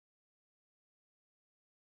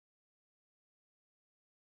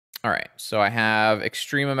 All right, so I have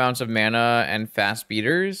extreme amounts of mana and fast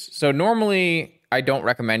beaters. So normally I don't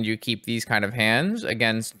recommend you keep these kind of hands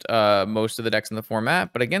against most of the decks in the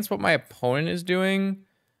format, but against what my opponent is doing,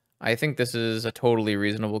 I think this is a totally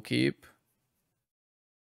reasonable keep.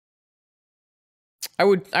 I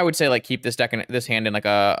would say like keep this deck in this hand in like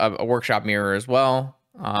a workshop mirror as well.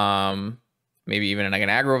 Maybe even in like an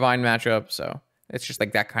aggro vine matchup. So it's just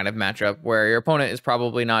like that kind of matchup where your opponent is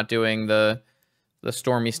probably not doing the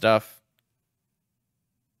stormy stuff.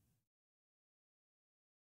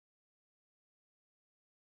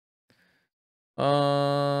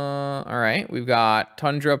 All right, we've got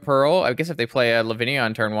Tundra Pearl. I guess if they play a Lavinia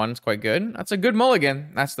on turn 1, it's quite good. That's a good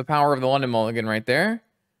mulligan. That's the power of the London mulligan right there.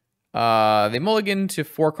 They mulligan to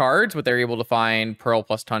 4 cards, but they're able to find Pearl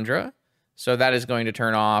plus Tundra. So that is going to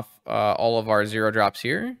turn off all of our 0 drops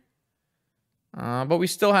here. But we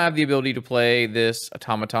still have the ability to play this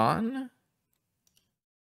Automaton.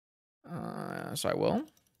 So I will.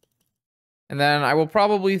 And then I will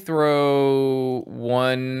probably throw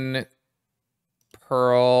 1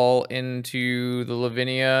 Pearl into the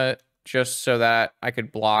Lavinia just so that I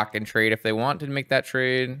could block and trade if they want to make that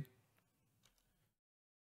trade.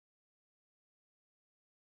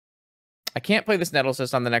 I can't play this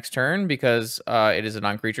Nettlecyst on the next turn because it is a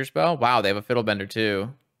non-creature spell. Wow, they have a Fiddlebender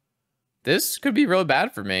too. This could be really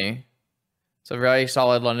bad for me. It's a very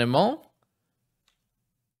solid London Mull.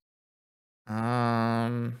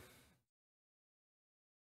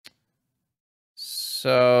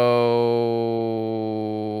 So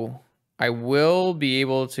I will be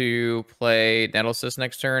able to play Nettlecyst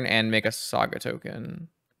next turn and make a Saga token.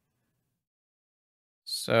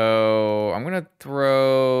 So I'm going to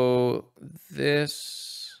throw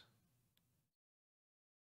this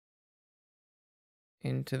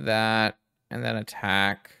into that and then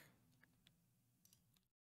attack.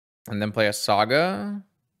 And then play a Saga.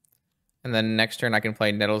 And then next turn I can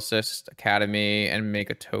play Nettlecyst Academy and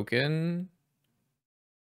make a token.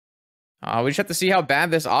 We just have to see how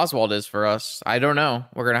bad this Oswald is for us. I don't know.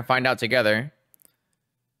 We're going to find out together.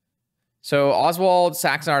 So Oswald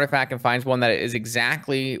sacks an artifact and finds one that is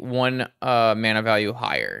exactly 1 mana value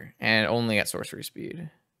higher and only at sorcery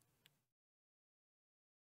speed.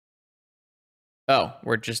 Oh,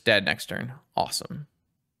 we're just dead next turn. Awesome.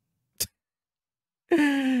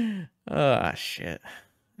 Ah, shit.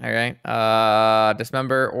 All right.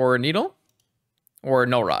 Dismember or Needle? Or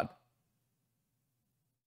No Rod?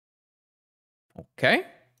 Okay.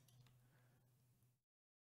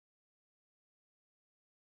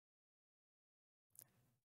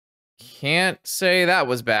 Can't say that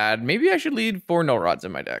was bad. Maybe I should lead 4 No Rods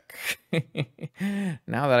in my deck.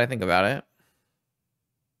 Now that I think about it.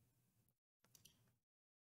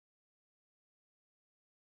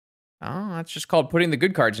 Oh, that's just called putting the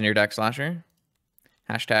good cards in your deck, Slasher.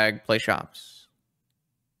 Hashtag play shops.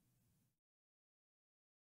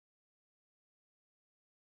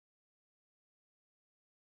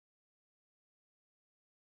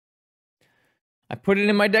 I put it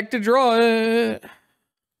in my deck to draw it.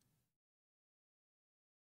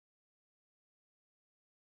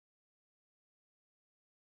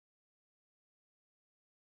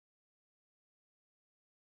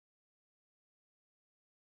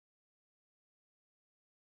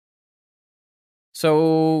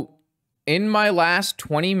 So, in my last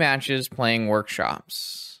 20 matches playing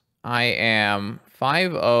workshops, I am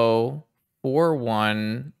 5-0,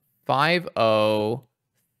 4-1, 5-0,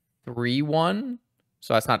 3-1.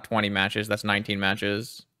 So that's not 20 matches, that's 19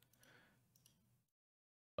 matches.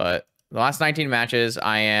 But the last 19 matches,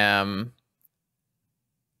 I am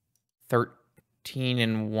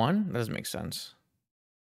 13-1. That doesn't make sense.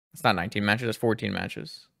 It's not 19 matches, it's 14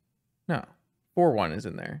 matches. No, 4-1 is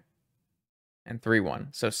in there. And 3-1.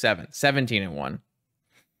 So 17-1.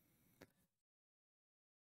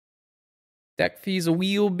 Deck fee's a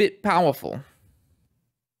wee bit powerful.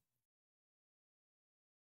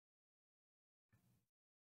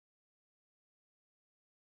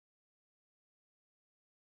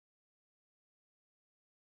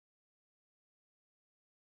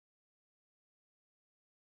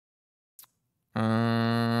 Uh,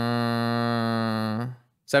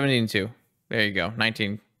 17-2. There you go.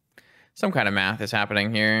 19. Some kind of math is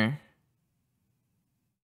happening here.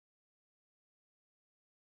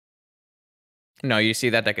 No, you see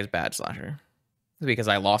that deck is bad, Slasher. It's because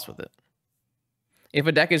I lost with it. If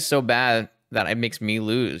a deck is so bad that it makes me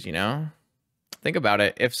lose, you know? Think about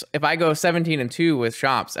it. If I go 17-2 with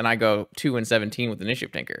shops and I go 2-17 with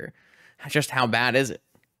Initiative Tinker, just how bad is it?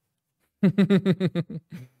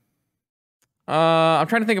 I'm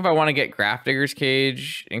trying to think if I want to get Grafdigger's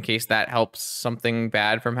Cage in case that helps something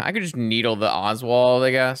bad from. I could just needle the Oswald,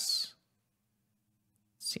 I guess.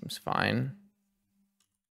 Seems fine.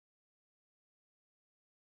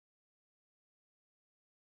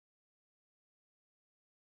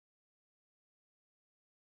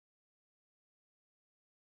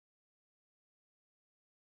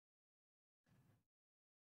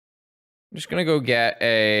 I'm just gonna go get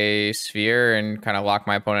a sphere and kind of lock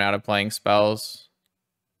my opponent out of playing spells.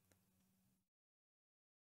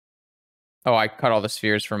 Oh, I cut all the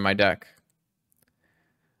spheres from my deck.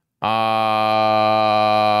 I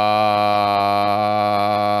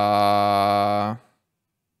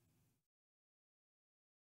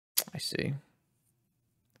see.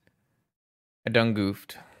 I done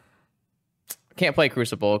goofed. Can't play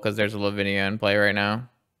Crucible because there's a Lavinia in play right now.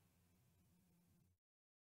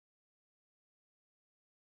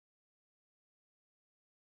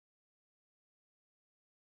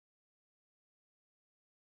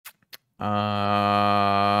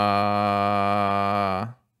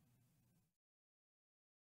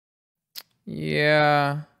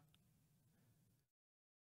 Yeah.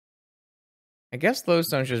 I guess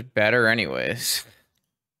Lodestone's just better anyways.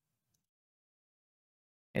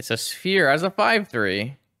 It's a sphere as a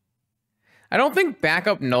 5/3. I don't think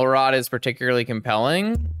backup Null Rod is particularly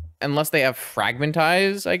compelling unless they have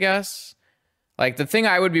Fragmentize, I guess. Like, the thing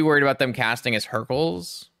I would be worried about them casting is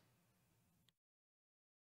Hercules.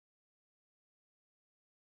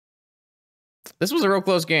 This was a real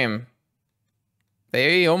close game.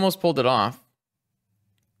 They almost pulled it off.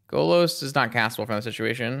 Golos is not castable from the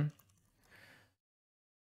situation.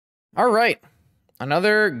 All right.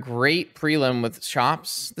 Another great prelim with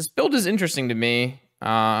shops. This build is interesting to me.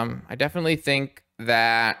 I definitely think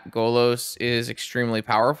that Golos is extremely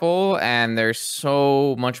powerful, and there's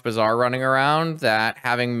so much Bazaar running around that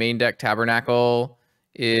having main deck Tabernacle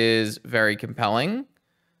is very compelling.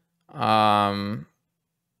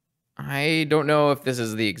 I don't know if this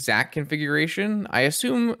is the exact configuration. I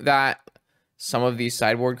assume that some of these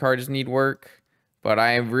sideboard cards need work, but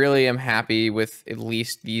I really am happy with at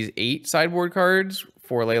least these 8 sideboard cards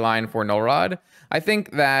for Leyline, for Null Rod. I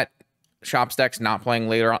think that Shops decks not playing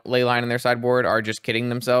Leyline in their sideboard are just kidding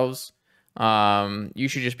themselves. You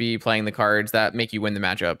should just be playing the cards that make you win the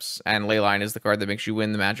matchups, and Leyline is the card that makes you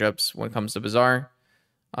win the matchups when it comes to Bazaar.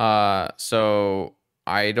 So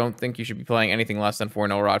I don't think you should be playing anything less than 4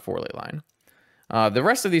 No Rod, 4 Leyline. The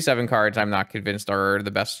rest of these 7 cards, I'm not convinced are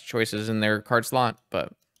the best choices in their card slot,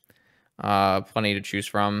 but plenty to choose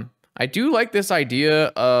from. I do like this idea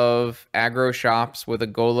of aggro shops with a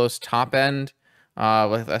Golos top end,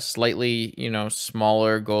 with a slightly,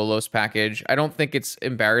 smaller Golos package. I don't think it's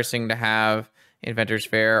embarrassing to have Inventor's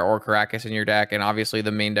Fair or Caracas in your deck, and obviously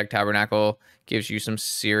the main deck Tabernacle gives you some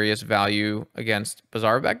serious value against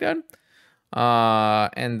Bazaar of Baghdad.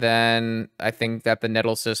 And then I think that the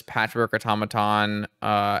Nettlesys Patchwork Automaton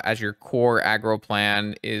as your core aggro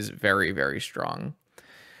plan is very, very strong.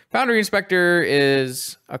 Foundry Inspector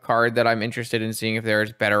is a card that I'm interested in seeing if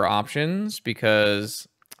there's better options, because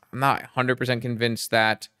I'm not 100% convinced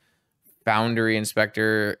that Foundry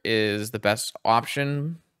Inspector is the best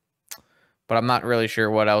option, but I'm not really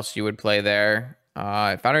sure what else you would play there.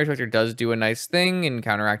 Foundry Inspector does do a nice thing in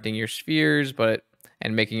counteracting your spheres,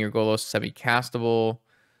 and making your Golos semi-castable.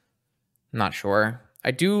 Not sure.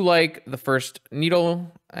 I do like the first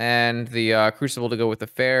Needle and the Crucible to go with the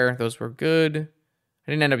Fair. Those were good.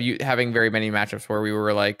 I didn't end up having very many matchups where we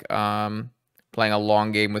were like playing a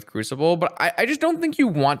long game with Crucible, but I just don't think you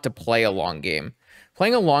want to play a long game.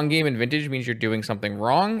 Playing a long game in Vintage means you're doing something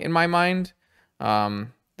wrong, in my mind. The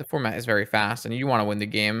format is very fast, and you want to win the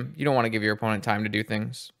game. You don't want to give your opponent time to do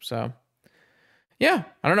things. So, yeah,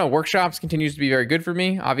 I don't know. Workshops continues to be very good for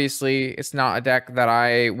me. Obviously, it's not a deck that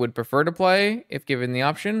I would prefer to play if given the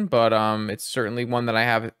option, but it's certainly one that I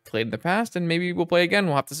have played in the past, and maybe we'll play again.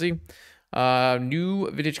 We'll have to see. New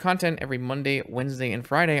Vintage content every Monday, Wednesday, and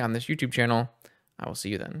Friday on this YouTube channel. I will see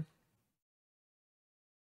you then.